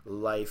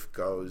life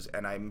goes,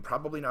 and I'm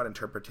probably not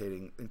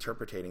interpreting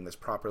this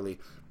properly,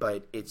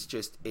 but it's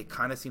just, it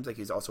kind of seems like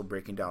he's also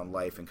breaking down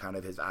life and kind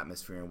of his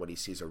atmosphere and what he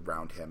sees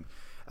around him.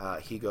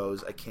 He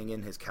goes, a king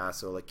in his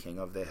castle, a king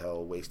of the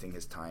hill, wasting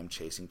his time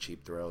chasing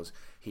cheap thrills.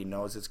 He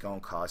knows it's going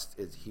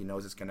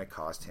to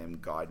cost him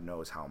God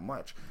knows how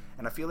much.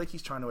 And I feel like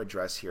he's trying to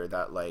address here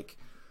that like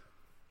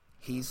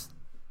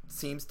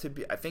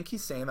I think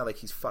he's saying that like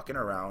he's fucking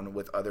around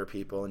with other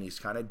people, and he's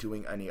kind of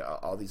doing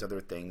all these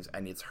other things,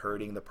 and it's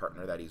hurting the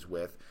partner that he's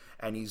with.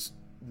 And he's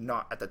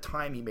not, at the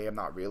time he may have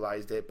not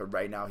realized it, but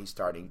right now he's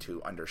starting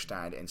to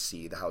understand and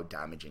see how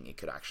damaging it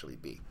could actually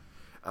be.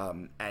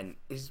 And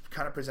he's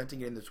kind of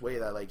presenting it in this way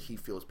that like he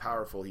feels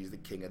powerful. He's the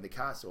king of the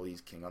castle.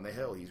 He's king on the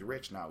hill. He's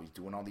rich now. He's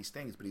doing all these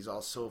things, but he's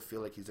also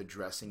feel like he's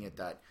addressing it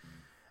that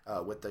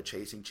with the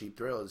chasing cheap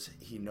thrills,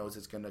 he knows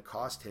it's going to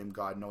cost him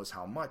God knows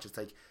how much. It's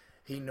like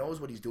he knows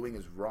what he's doing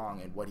is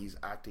wrong, and what he's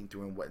acting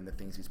through and the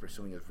things he's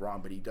pursuing is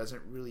wrong, but he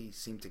doesn't really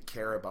seem to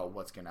care about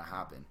what's going to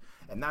happen.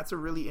 And that's a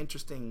really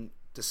interesting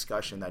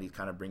discussion that he's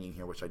kind of bringing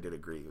here, which I did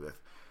agree with.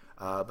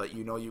 But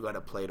you got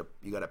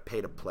to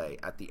pay to play.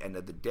 At the end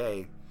of the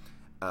day,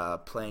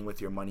 playing with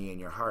your money and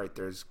your heart,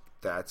 there's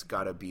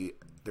got to be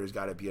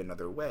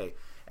another way.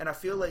 And I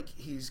feel like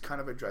he's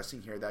kind of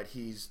addressing here that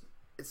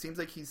it seems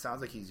like he sounds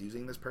like he's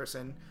using this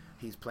person.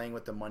 He's playing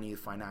with the money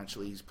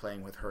financially. He's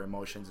playing with her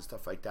emotions and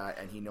stuff like that.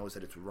 And he knows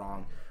that it's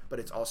wrong, but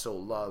it's also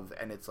love.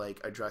 And it's like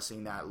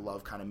addressing that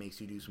love kind of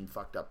makes you do some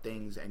fucked up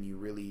things. And you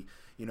really,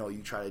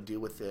 you try to deal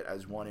with it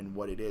as one and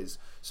what it is.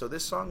 So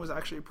this song was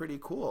actually pretty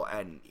cool.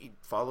 And it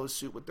follows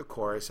suit with the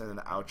chorus, and then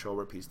the outro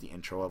repeats the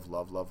intro of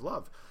love, love,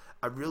 love.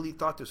 I really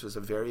thought this was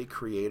a very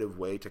creative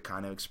way to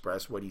kind of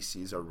express what he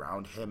sees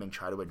around him and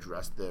try to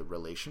address the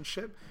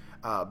relationship.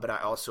 But I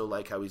also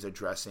like how he's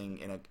addressing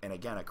in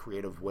a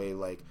creative way,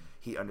 like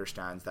he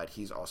understands that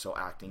he's also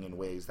acting in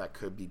ways that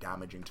could be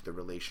damaging to the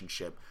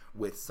relationship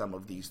with some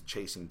of these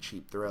chasing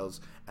cheap thrills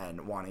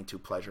and wanting to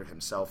pleasure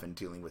himself and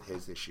dealing with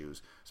his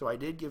issues. So I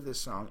did give this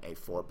song a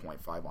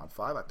 4.5 on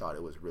 5. I thought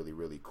it was really,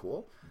 really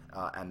cool.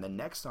 And the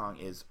next song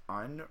is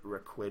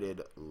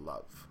Unrequited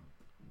Love.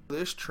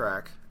 This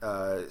track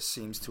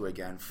seems to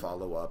again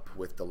follow up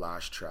with the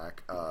last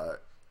track,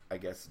 I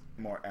guess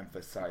more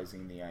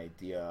emphasizing the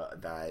idea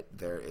that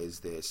there is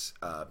this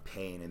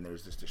pain and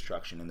there's this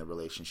destruction in the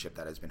relationship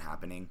that has been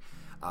happening.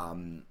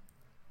 And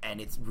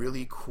it's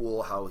really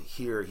cool how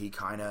here he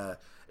kind of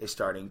is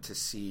starting to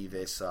see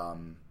this,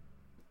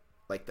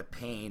 like the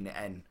pain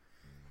and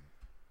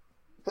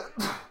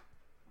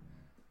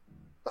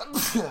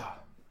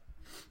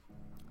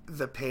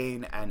the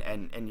pain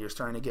and you're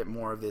starting to get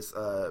more of this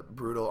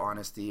brutal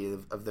honesty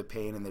of the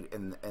pain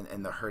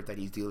and the hurt that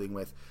he's dealing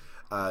with.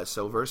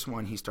 So verse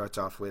 1, he starts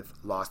off with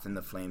lost in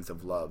the flames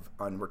of love,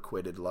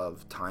 unrequited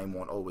love, time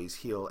won't always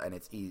heal, and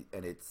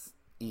it's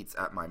eats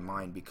at my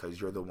mind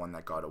because you're the one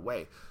that got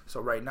away.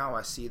 So right now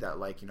I see that,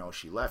 like,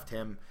 she left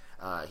him.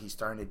 He's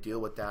starting to deal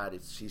with that.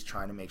 She's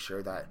trying to make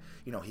sure that,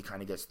 he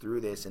kind of gets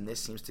through this. And this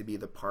seems to be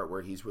the part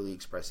where he's really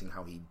expressing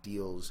how he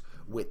deals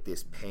with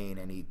this pain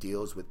and he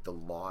deals with the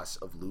loss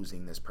of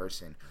losing this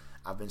person.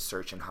 I've been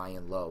searching high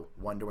and low,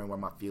 wondering where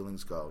my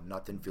feelings go.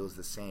 Nothing feels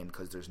the same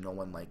because there's no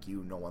one like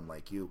you, no one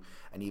like you.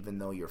 And even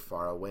though you're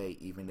far away,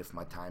 even if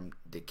my time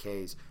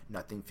decays,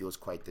 nothing feels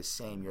quite the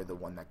same. You're the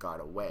one that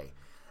got away.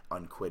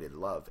 Unquitted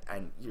love.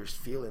 And you're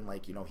feeling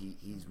like,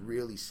 he's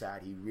really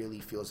sad. He really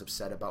feels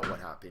upset about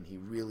what happened. He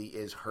really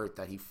is hurt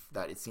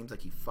that it seems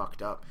like he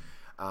fucked up.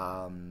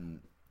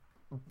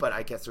 But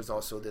I guess there's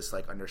also this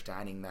like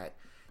understanding that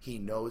he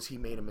knows he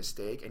made a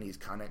mistake and he's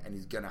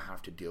gonna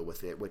have to deal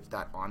with it, which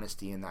that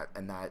honesty and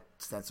that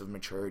sense of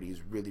maturity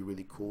is really,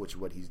 really cool, which is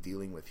what he's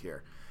dealing with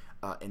here.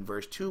 In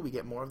verse 2, we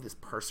get more of this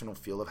personal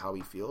feel of how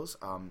he feels.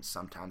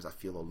 Sometimes I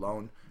feel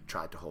alone,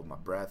 tried to hold my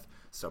breath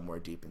somewhere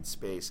deep in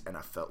space, and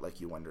I felt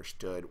like you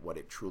understood what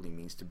it truly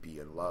means to be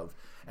in love.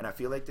 And I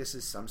feel like this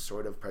is some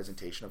sort of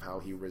presentation of how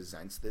he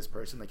resents this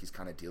person. Like he's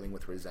kind of dealing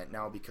with resent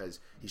now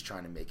because he's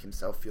trying to make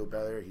himself feel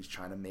better. He's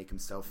trying to make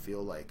himself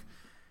feel like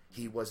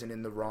he wasn't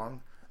in the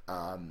wrong.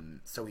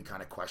 So he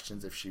kind of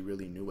questions if she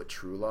really knew what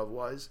true love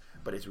was,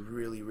 but it's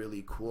really,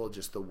 really cool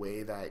just the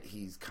way that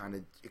he's kind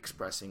of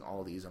expressing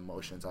all these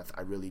emotions.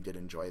 I really did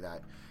enjoy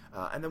that.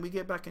 And then we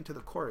get back into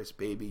the chorus.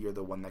 Baby, you're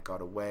the one that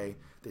got away.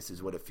 This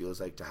is what it feels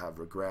like to have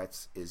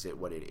regrets. Is it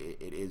what it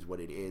is what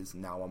it is.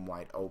 Now I'm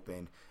wide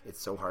open.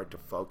 It's so hard to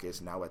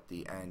focus. Now at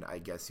the end, I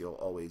guess you'll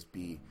always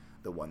be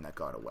the one that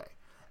got away.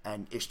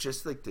 And it's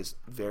just like this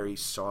very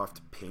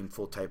soft,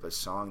 painful type of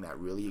song that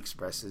really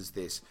expresses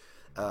this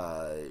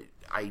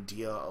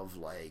idea of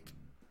like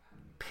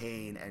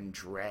pain and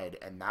dread,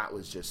 and that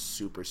was just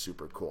super,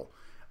 super cool.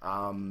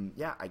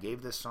 Yeah, I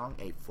gave this song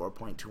a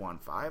 4.2 on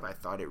 5. I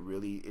thought it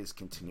really is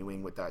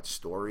continuing with that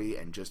story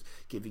and just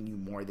giving you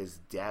more of this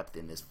depth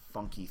and this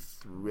funky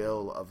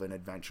thrill of an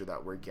adventure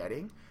that we're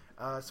getting.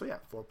 So yeah,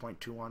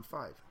 4.2 on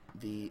 5.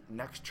 The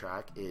next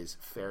track is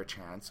Fair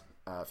Chance,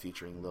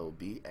 featuring Lil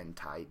B and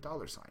Ty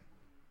Dolla $ign.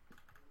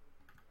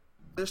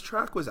 This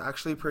track was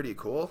actually pretty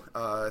cool.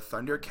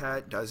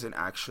 Thundercat doesn't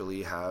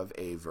actually have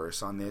a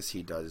verse on this.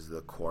 He does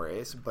the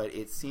chorus, but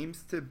it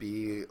seems to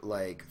be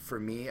like, for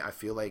me, I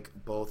feel like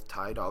both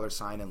Ty Dolla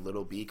 $ign and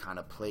Lil B kind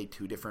of play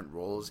two different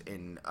roles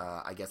in,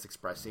 I guess,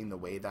 expressing the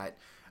way that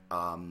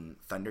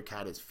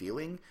Thundercat is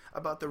feeling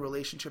about the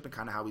relationship and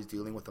kind of how he's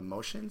dealing with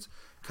emotions.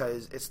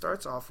 Because it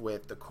starts off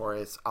with the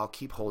chorus, I'll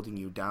keep holding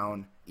you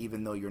down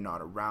even though you're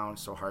not around,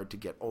 so hard to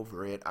get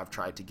over it. I've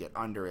tried to get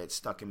under it,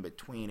 stuck in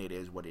between, it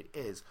is what it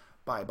is.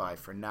 Bye bye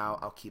for now,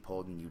 I'll keep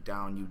holding you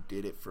down. You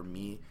did it for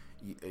me.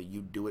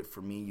 You do it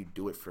for me. You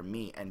do it for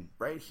me. And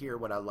right here,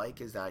 what I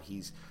like is that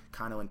he's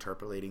kind of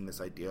interpolating this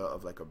idea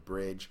of like a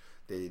bridge,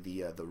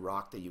 the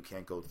rock that you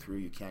can't go through,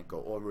 you can't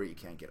go over it, you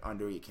can't get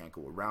under it, you can't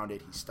go around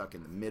it. He's stuck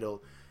in the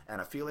middle. And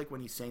I feel like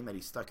when he's saying that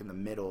he's stuck in the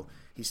middle,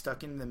 he's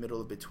stuck in the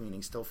middle of between.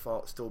 He's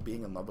still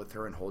being in love with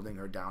her and holding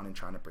her down and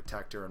trying to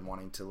protect her and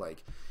wanting to,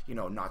 like, you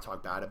know, not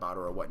talk bad about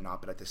her or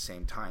whatnot. But at the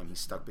same time, he's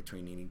stuck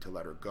between needing to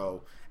let her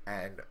go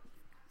and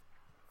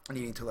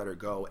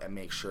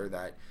make sure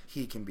that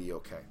he can be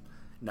okay.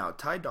 Now,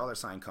 Ty Dolla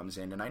 $ign comes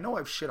in, and I know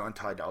I've shit on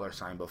Ty Dolla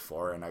 $ign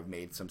before, and I've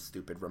made some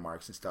stupid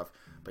remarks and stuff,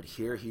 but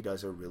here he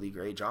does a really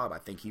great job. I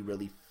think he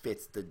really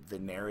fits the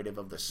narrative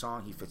of the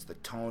song. He fits the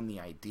tone, the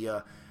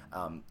idea.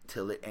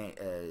 Till it ain't,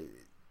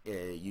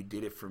 you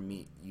did it for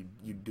me.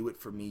 You do it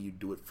for me. You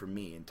do it for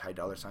me. And Ty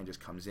Dolla $ign just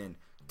comes in.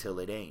 Till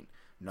it ain't.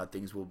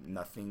 Things will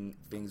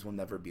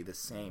never be the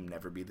same.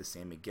 Never be the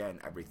same again.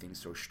 Everything's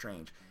so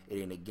strange. It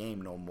ain't a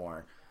game no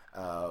more.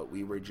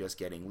 We were just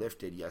getting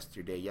lifted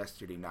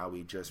yesterday, now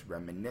we just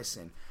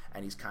reminiscing.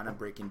 And he's kind of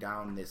breaking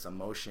down this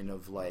emotion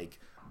of like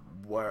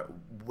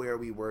where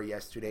we were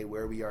yesterday,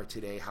 where we are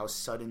today, how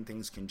sudden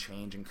things can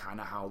change, and kind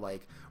of how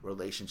like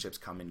relationships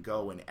come and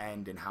go and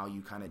end, and how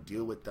you kind of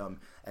deal with them,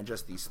 and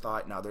just these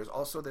thoughts. Now there's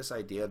also this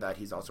idea that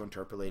he's also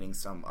interpolating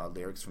some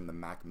lyrics from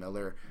Mac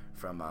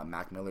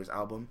Miller's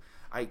album.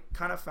 I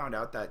kind of found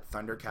out that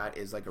Thundercat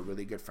is like a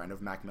really good friend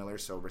of Mac Miller,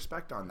 so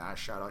respect on that.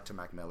 Shout out to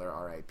Mac Miller,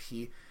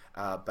 R.I.P.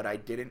 But I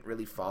didn't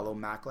really follow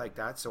Mac like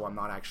that, so I'm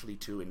not actually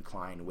too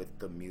inclined with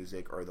the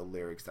music or the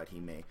lyrics that he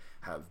may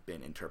have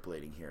been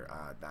interpolating here.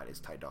 That is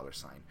Ty Dolla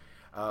 $ign.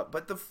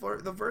 But the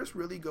verse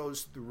really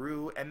goes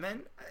through, and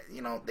then,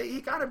 you know, he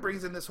kind of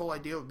brings in this whole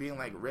idea of being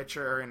like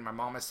richer, and my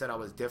mama said I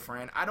was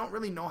different. I don't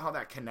really know how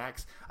that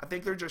connects. I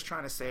think they're just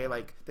trying to say,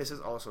 like, this is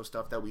also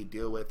stuff that we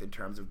deal with in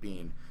terms of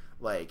being,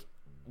 like,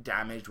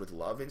 damaged with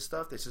love and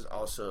stuff. This is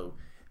also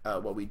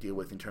what we deal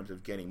with in terms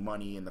of getting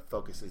money and the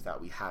focuses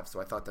that we have. So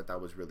I thought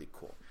that was really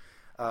cool.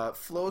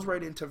 Flows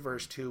right into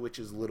verse 2, which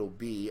is Lil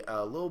B.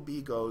 Lil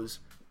B goes,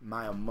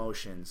 my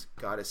emotions,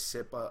 gotta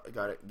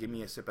give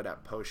me a sip of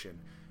that potion.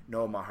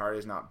 No, my heart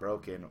is not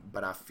broken,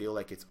 but I feel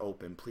like it's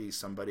open. Please,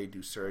 somebody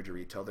do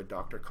surgery. Tell the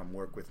doctor come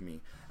work with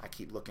me. I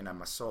keep looking at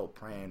my soul,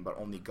 praying, but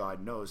only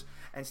God knows.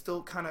 And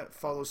still kind of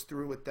follows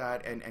through with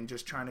that, and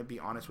just trying to be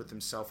honest with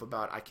himself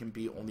about I can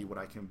be only what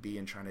I can be,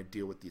 and trying to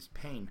deal with this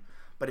pain.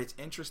 But it's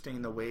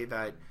interesting the way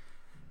that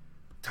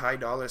Ty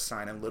Dolla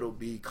 $ign and Lil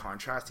B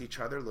contrast each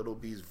other. Lil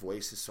B's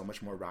voice is so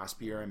much more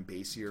raspier and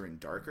bassier and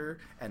darker,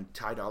 and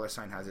Ty Dolla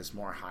 $ign has this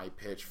more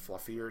high-pitched,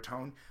 fluffier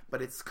tone.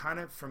 But it's kind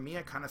of, for me,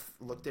 I kind of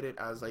looked at it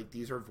as like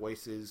these are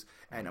voices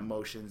and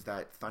emotions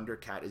that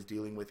Thundercat is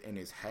dealing with in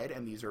his head,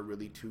 and these are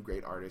really two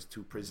great artists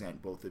to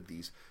present both of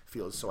these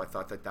fields. So I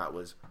thought that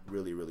was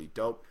really, really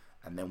dope.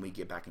 And then we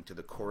get back into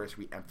the chorus,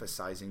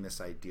 re-emphasizing this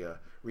idea,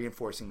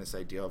 reinforcing this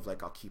idea of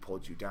like, I'll keep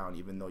hold you down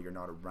even though you're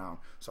not around.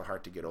 So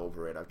hard to get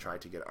over it. I've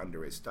tried to get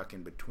under it, stuck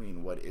in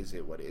between. What is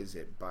it? What is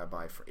it?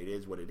 Bye-bye for it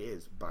is what it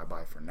is.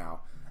 Bye-bye for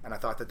now. And I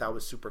thought that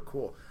was super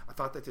cool. I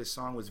thought that this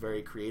song was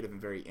very creative and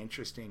very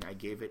interesting. I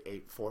gave it a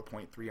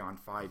 4.3 on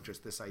 5.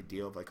 Just this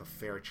idea of like a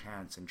fair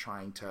chance and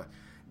trying to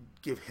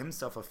give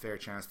himself a fair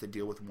chance to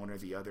deal with one or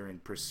the other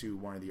and pursue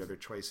one or the other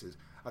choices.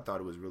 I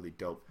thought it was really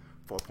dope.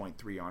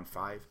 4.3 on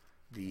 5.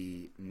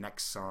 The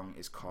next song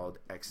is called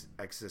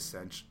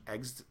Existential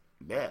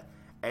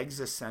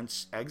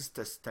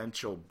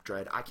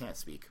Dread. I can't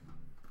speak.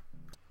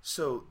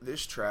 So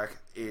this track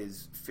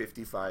is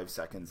 55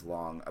 seconds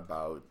long,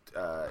 about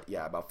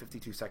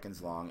 52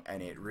 seconds long,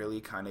 and it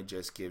really kind of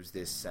just gives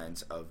this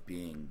sense of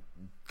being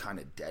kind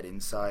of dead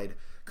inside,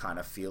 kind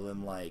of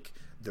feeling like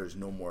there's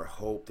no more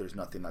hope, there's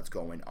nothing that's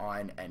going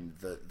on, and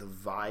the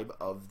vibe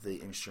of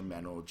the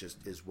instrumental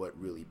just is what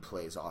really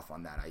plays off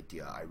on that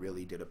idea. I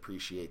really did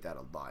appreciate that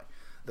a lot.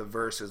 The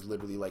verse is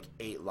literally like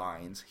 8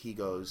 lines. He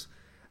goes,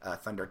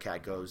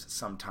 Thundercat goes,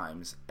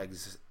 sometimes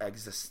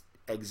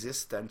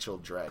existential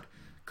dread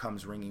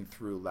comes ringing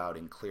through loud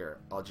and clear.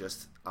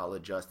 I'll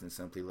adjust and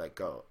simply let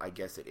go. I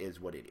guess it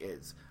is what it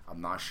is. I'm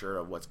not sure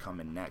of what's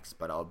coming next,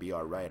 but I'll be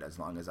alright as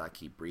long as I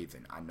keep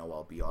breathing. I know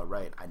I'll be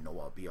alright. I know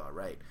I'll be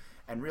alright.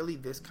 And really,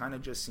 this kind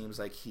of just seems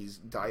like he's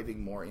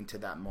diving more into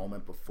that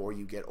moment before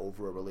you get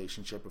over a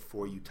relationship,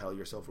 before you tell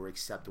yourself or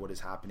accept what is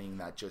happening,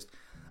 that just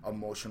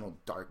emotional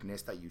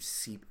darkness that you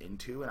seep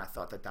into. And I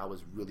thought that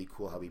was really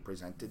cool how he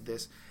presented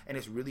this, and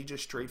it's really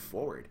just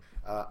straightforward.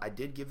 I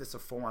did give this a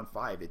 4 on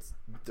 5.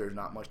 There's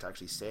not much to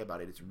actually say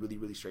about it. It's really,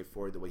 really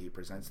straightforward the way he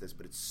presents this,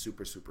 but it's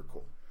super, super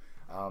cool.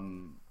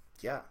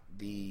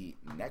 The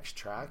next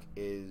track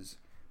is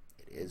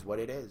It Is What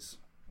It Is.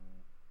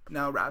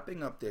 Now,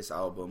 wrapping up this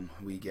album,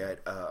 we get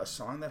a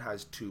song that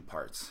has 2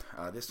 parts.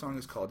 This song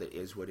is called It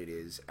Is What It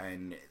Is,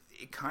 and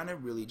it kind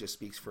of really just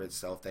speaks for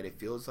itself, that it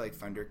feels like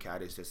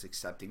Thundercat is just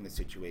accepting the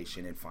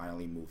situation and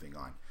finally moving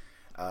on.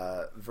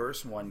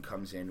 Verse 1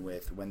 comes in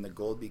with, when the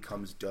gold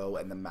becomes dough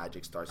and the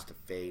magic starts to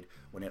fade,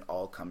 when it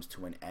all comes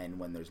to an end,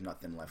 when there's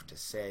nothing left to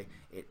say,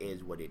 it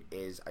is what it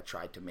is. I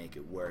tried to make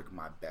it work,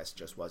 my best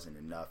just wasn't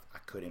enough.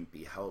 It couldn't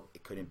be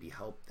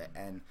helped, the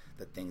end,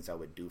 the things I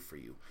would do for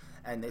you.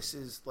 And this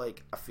is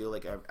like, I feel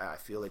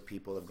like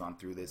people have gone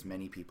through this,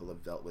 many people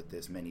have dealt with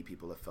this, many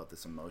people have felt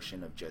this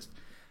emotion of just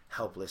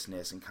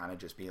helplessness and kind of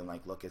just being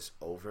like, look, it's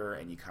over,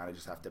 and you kind of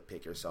just have to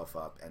pick yourself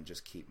up and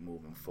just keep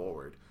moving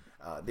forward.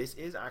 This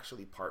is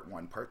actually part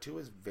 1. Part 2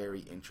 is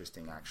very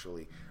interesting,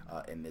 actually,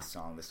 in this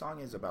song. The song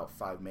is about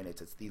 5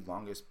 minutes. It's the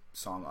longest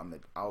song on the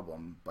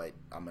album, but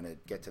I'm going to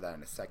get to that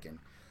in a second.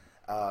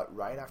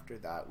 Right after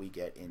that, we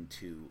get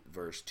into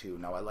verse 2.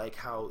 Now, I like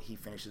how he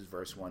finishes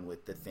verse 1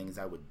 with the things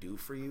I would do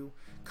for you,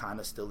 kind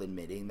of still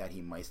admitting that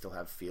he might still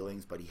have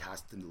feelings, but he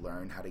has to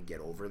learn how to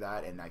get over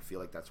that, and I feel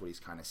like that's what he's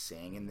kind of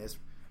saying in this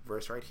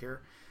verse right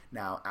here.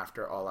 Now,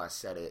 after all is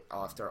said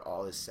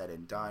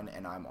and done,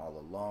 and I'm all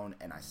alone,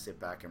 and I sit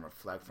back and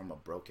reflect from a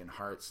broken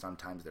heart,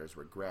 sometimes there's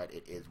regret.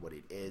 It is what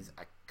it is.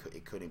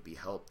 It couldn't be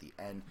helped. The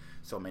end.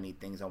 So many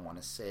things I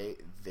want to say.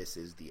 This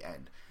is the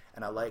end.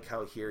 And I like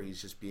how here he's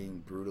just being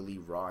brutally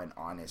raw and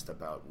honest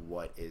about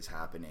what is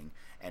happening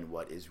and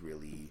what is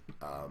really,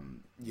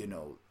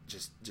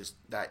 just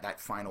that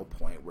final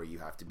point where you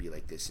have to be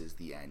like, this is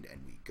the end,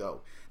 and we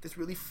go. This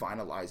really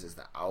finalizes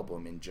the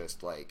album and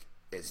just like,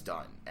 it's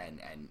done, and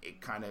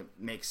it kind of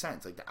makes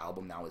sense. Like, the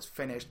album now is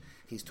finished.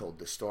 He's told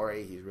the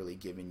story. He's really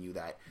given you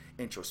that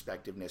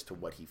introspectiveness to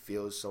what he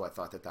feels. So I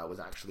thought that was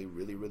actually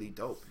really, really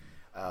dope.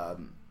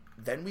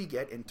 Then we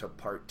get into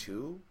part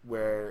 2,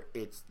 where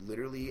it's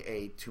literally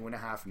a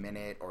 2.5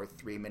 minute or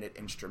 3 minute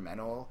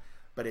instrumental,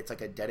 but it's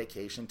like a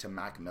dedication to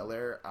Mac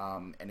Miller.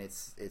 And it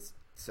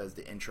says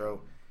the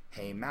intro,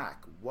 "Hey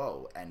Mac,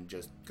 whoa," and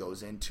just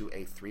goes into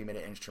a 3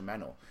 minute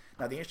instrumental.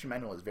 Now, the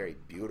instrumental is very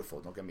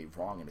beautiful, don't get me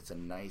wrong, and it's a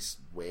nice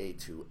way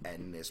to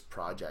end this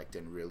project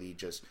and really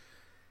just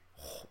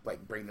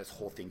like bring this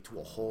whole thing to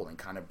a whole and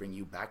kind of bring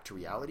you back to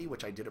reality,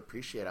 which I did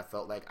appreciate. I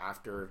felt like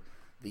after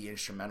the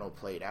instrumental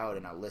played out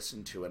and I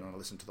listened to it and I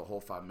listened to the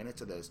whole 5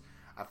 minutes of this,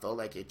 I felt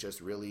like it just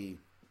really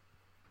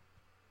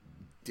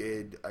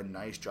did a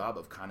nice job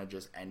of kind of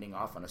just ending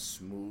off on a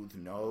smooth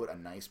note, a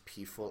nice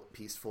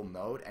peaceful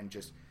note, and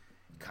just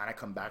kind of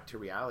come back to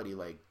reality.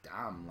 Like,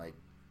 damn, like,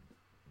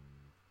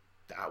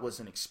 that was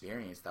an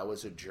experience, that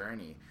was a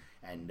journey.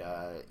 And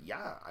I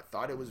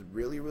thought it was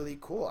really, really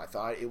cool. I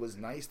thought it was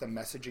nice, the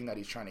messaging that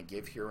he's trying to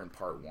give here in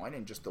part 1,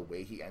 and just the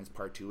way he ends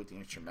part 2 with the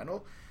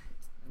instrumental.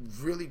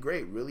 Really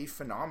great, really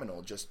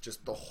phenomenal.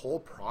 Just the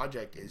whole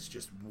project is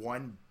just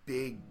one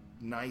big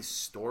nice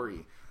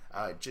story.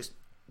 Just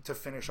to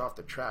finish off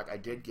the track, I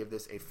did give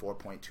this a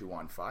 4.2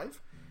 on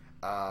 5,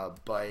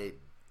 but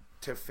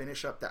to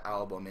finish up the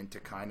album and to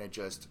kind of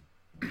just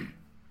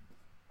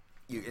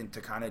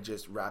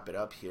wrap it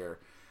up here,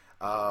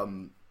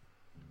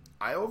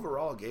 I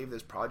overall gave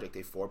this project a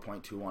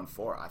 4.2 on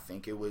 4. I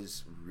think it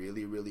was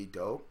really, really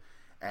dope,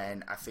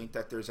 and I think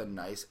that there's a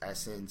nice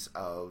essence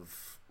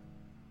of,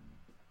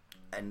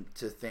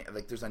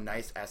 there's a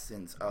nice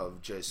essence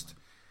of just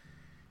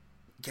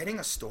getting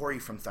a story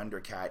from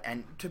Thundercat,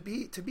 and to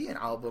be an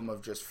album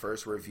of just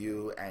first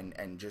review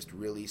and just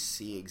really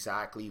see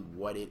exactly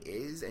what it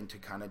is, and to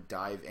kind of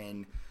dive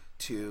in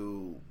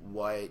to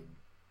what,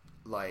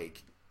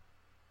 like,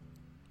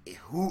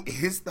 who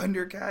is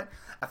Thundercat.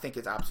 I think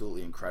it's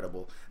absolutely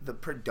incredible. The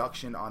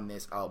production on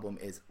this album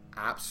is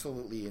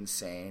absolutely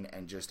insane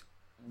and just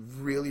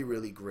really,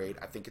 really great.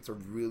 I think it's a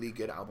really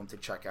good album to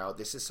check out.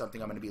 This is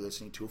something I'm going to be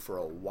listening to for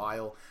a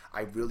while.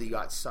 I really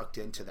got sucked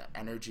into the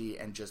energy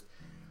and just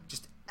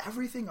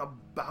everything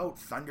about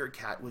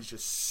Thundercat was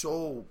just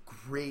so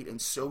great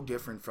and so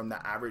different from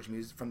the average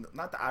music, from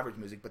not the average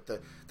music, but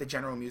the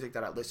general music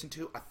that I listened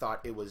to. I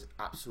thought it was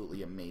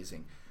absolutely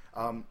amazing.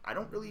 I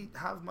don't really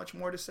have much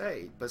more to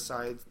say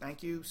besides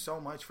thank you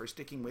so much for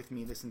sticking with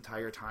me this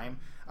entire time.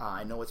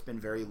 I know it's been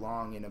very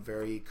long and a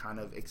very kind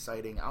of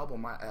exciting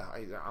album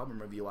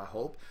review, I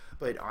hope.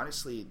 But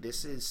honestly,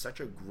 this is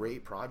such a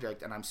great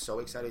project, and I'm so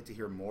excited to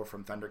hear more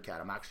from Thundercat.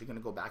 I'm actually going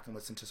to go back and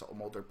listen to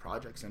some older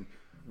projects and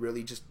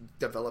really just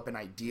develop an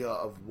idea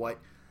of who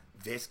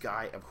this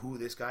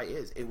guy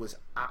is. It was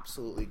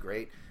absolutely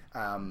great.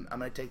 I'm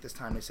going to take this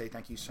time to say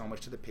thank you so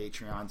much to the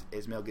Patreons: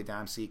 Ismail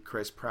Gadamsi,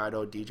 Chris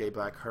Prado, DJ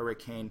Black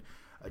Hurricane,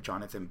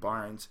 Jonathan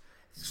Barnes,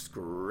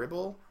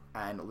 Scribble,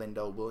 and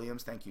Lindo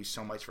Williams. Thank you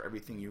so much for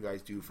everything you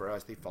guys do for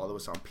us. They follow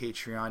us on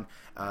Patreon.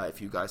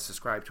 If you guys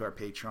subscribe to our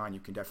Patreon, you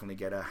can definitely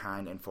get a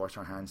hand and force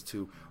our hands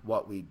to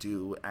what we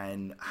do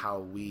and how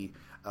we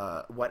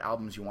what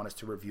albums you want us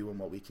to review and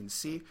what we can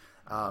see.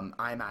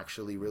 I'm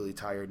actually really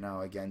tired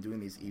now. Again, doing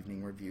these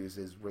evening reviews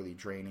is really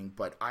draining,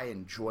 but I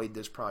enjoyed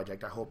this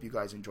project. I hope you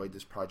guys enjoyed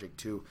this project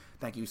too.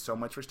 Thank you so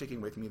much for sticking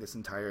with me this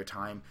entire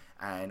time,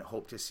 and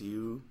hope to see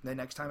you the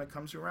next time it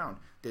comes around.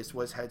 This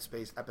was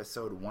Headspace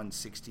episode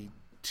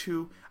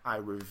 162. I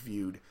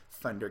reviewed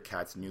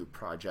Thundercat's new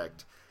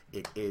project.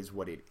 It is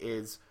what it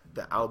is.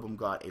 The album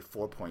got a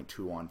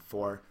 4.2 on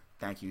 4.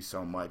 Thank you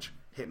so much.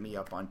 Hit me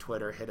up on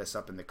Twitter. Hit us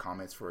up in the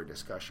comments for a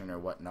discussion or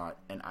whatnot,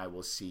 and I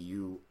will see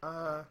you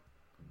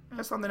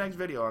that's on the next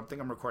video. I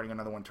think I'm recording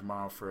another one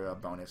tomorrow for a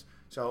bonus.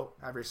 So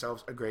have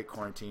yourselves a great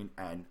quarantine,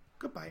 and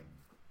goodbye.